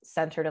just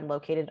centered and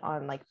located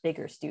on like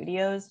bigger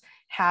studios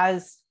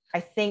has, I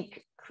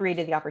think,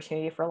 created the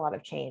opportunity for a lot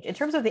of change. In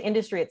terms of the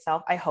industry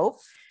itself, I hope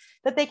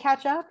that they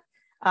catch up.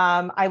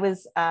 I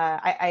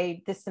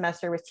this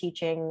semester was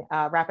teaching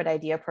rapid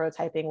idea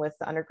prototyping with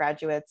the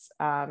undergraduates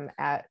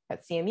at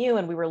CMU,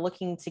 and we were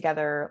looking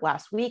together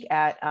last week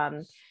at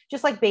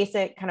just like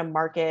basic kind of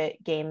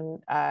market game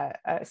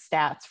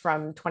stats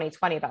from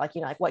 2020 about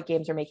like what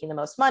games are making the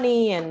most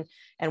money and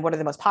what are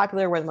the most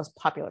popular, what are the most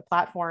popular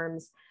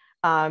platforms.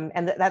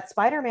 And that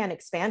Spider-Man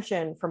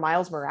expansion for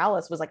Miles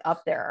Morales was like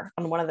up there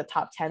on one of the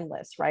top 10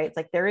 lists, right? It's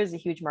like there is a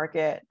huge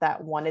market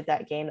that wanted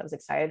that game, that was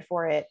excited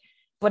for it.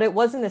 But it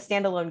wasn't a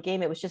standalone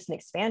game, it was just an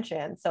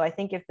expansion. So I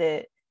think if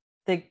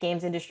the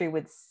games industry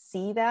would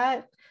see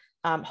that,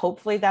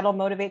 hopefully that'll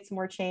motivate some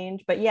more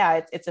change. But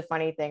yeah, it's a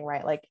funny thing,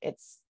 right? Like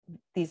it's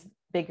these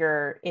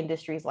bigger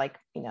industries like,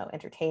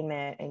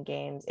 entertainment and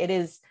games, it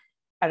is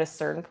at a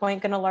certain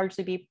point going to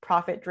largely be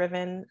profit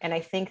driven. And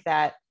I think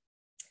that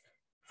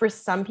for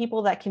some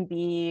people that can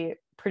be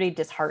pretty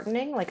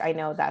disheartening. Like I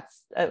know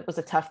it was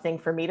a tough thing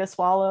for me to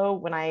swallow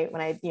when I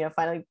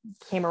finally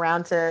came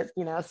around to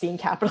seeing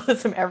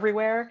capitalism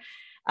everywhere.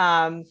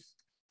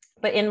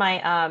 But in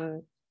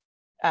my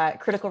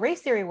critical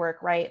race theory work,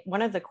 right,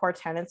 one of the core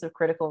tenets of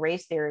critical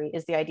race theory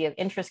is the idea of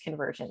interest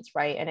convergence,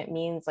 right? And it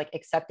means like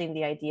accepting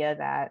the idea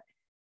that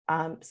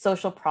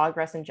social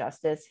progress and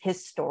justice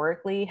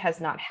historically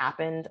has not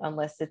happened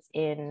unless it's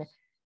in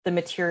the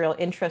material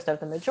interest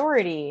of the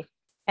majority.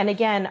 And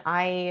again,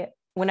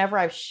 whenever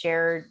I've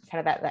shared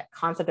kind of that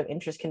concept of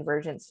interest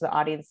convergence to the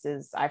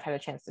audiences I've had a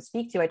chance to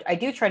speak to, I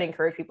do try to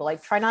encourage people,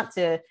 like, try not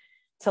to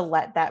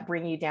let that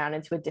bring you down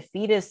into a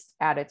defeatist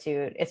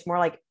attitude. It's more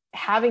like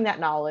having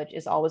that knowledge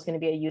is always going to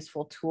be a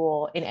useful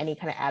tool in any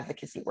kind of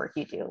advocacy work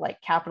you do.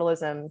 Like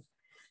capitalism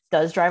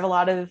does drive a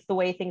lot of the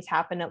way things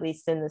happen, at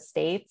least in the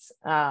States.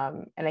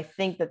 And I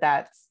think that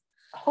that's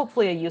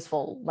hopefully a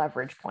useful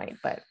leverage point,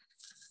 but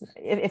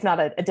if not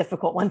a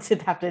difficult one to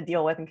have to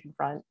deal with and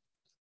confront.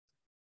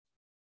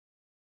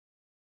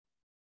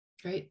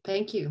 Great,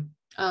 thank you.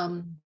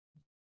 Do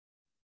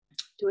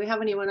we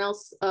have anyone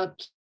else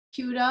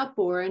queued up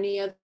or any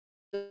other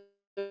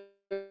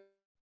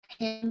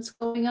hands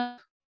going up?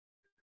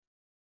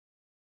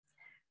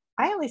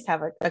 at least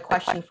have a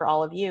question for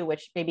all of you,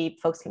 which maybe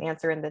folks can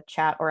answer in the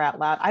chat or out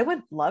loud. I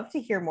would love to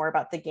hear more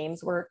about the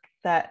games work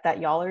that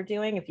y'all are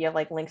doing. If you have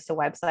like links to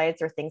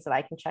websites or things that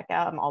I can check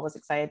out, I'm always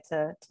excited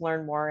to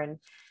learn more and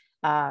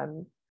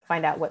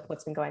find out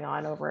what's been going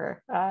on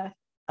over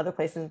other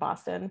places in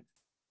Boston.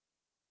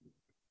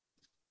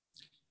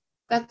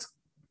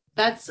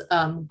 That's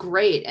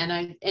great,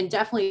 and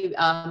definitely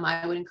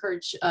I would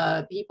encourage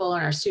people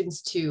and our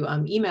students to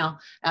email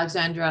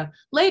Alexandra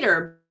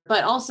later.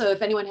 But also,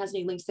 if anyone has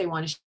any links they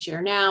want to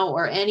share now,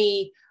 or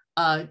any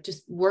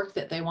just work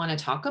that they want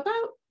to talk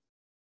about.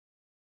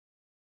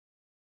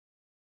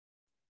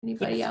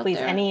 Anybody yes, out please,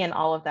 there? Any and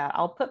all of that.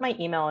 I'll put my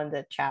email in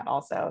the chat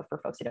also for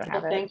folks who don't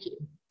have it. Thank you.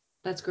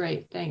 That's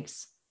great.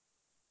 Thanks.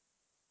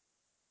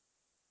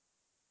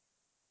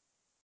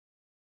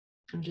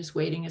 I'm just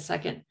waiting a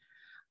second.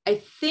 I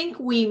think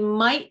we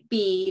might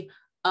be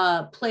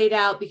played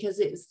out because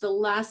it's the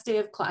last day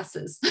of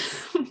classes.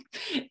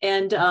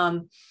 And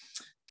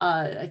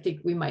I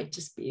think we might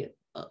just be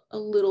a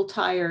little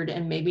tired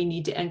and maybe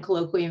need to end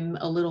colloquium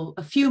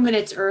a few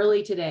minutes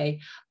early today.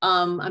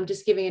 I'm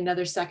just giving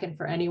another second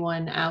for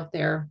anyone out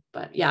there,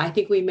 but yeah, I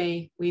think we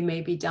may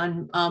be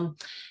done.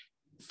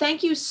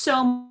 Thank you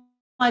so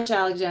much,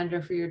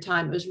 Alexandra, for your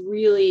time. It was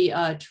really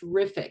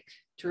terrific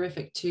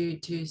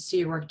to see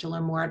your work, to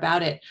learn more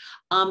about it.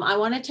 I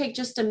want to take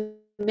just a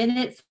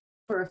minute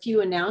for a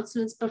few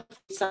announcements before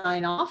we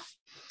sign off.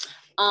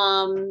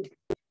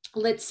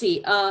 Let's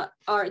see,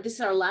 this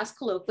is our last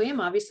colloquium,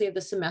 obviously, of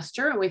the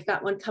semester, and we've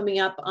got one coming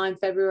up on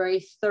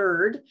February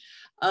 3rd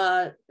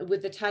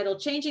with the title,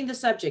 Changing the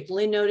Subject,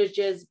 Lynn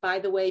Notage's By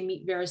the Way,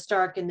 Meet Vera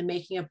Stark in the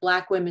Making of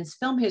Black Women's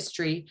Film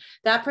History.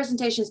 That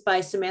presentation is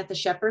by Samantha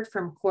Shepard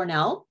from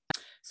Cornell.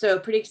 So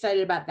pretty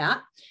excited about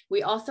that.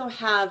 We also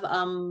have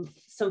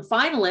some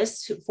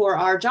finalists for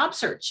our job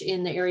search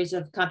in the areas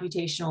of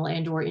computational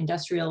and or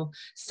industrial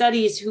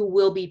studies who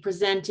will be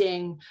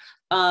presenting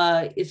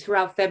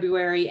throughout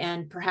February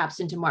and perhaps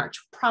into March,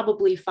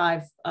 probably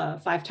five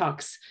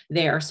talks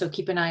there. So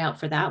keep an eye out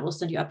for that. We'll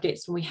send you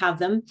updates when we have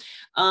them.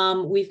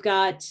 We've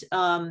got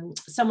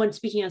someone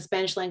speaking on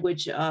Spanish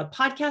language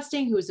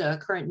podcasting who's a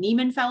current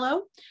Nieman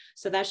Fellow.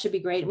 So that should be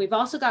great. And we've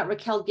also got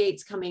Raquel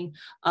Gates coming,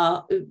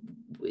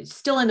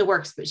 still in the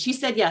works, but she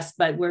said yes,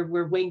 but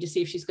we're waiting to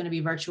see if she's going to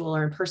be virtual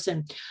or in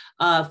person,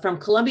 from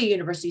Columbia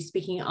University,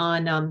 speaking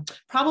on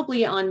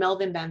probably on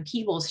Melvin Van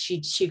Peebles.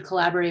 She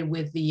collaborated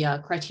with the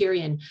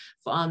Criterion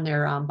on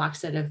their box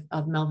set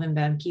of Melvin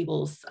Van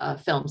Peebles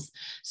films.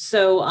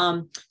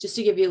 So just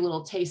to give you a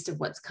little taste of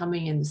what's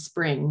coming in the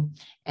spring,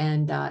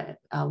 and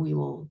we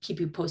will keep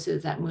you posted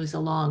as that moves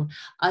along.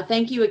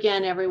 Thank you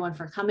again, everyone,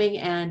 for coming,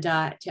 and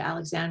to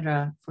Alexandra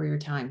for your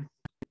time.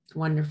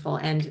 Wonderful.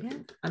 And yeah,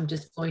 I'm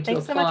just going to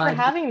Thanks so much for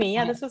having me.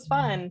 Yeah, this was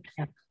fun.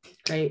 Yeah.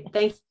 Great.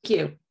 Thank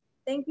you.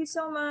 Thank you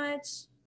so much.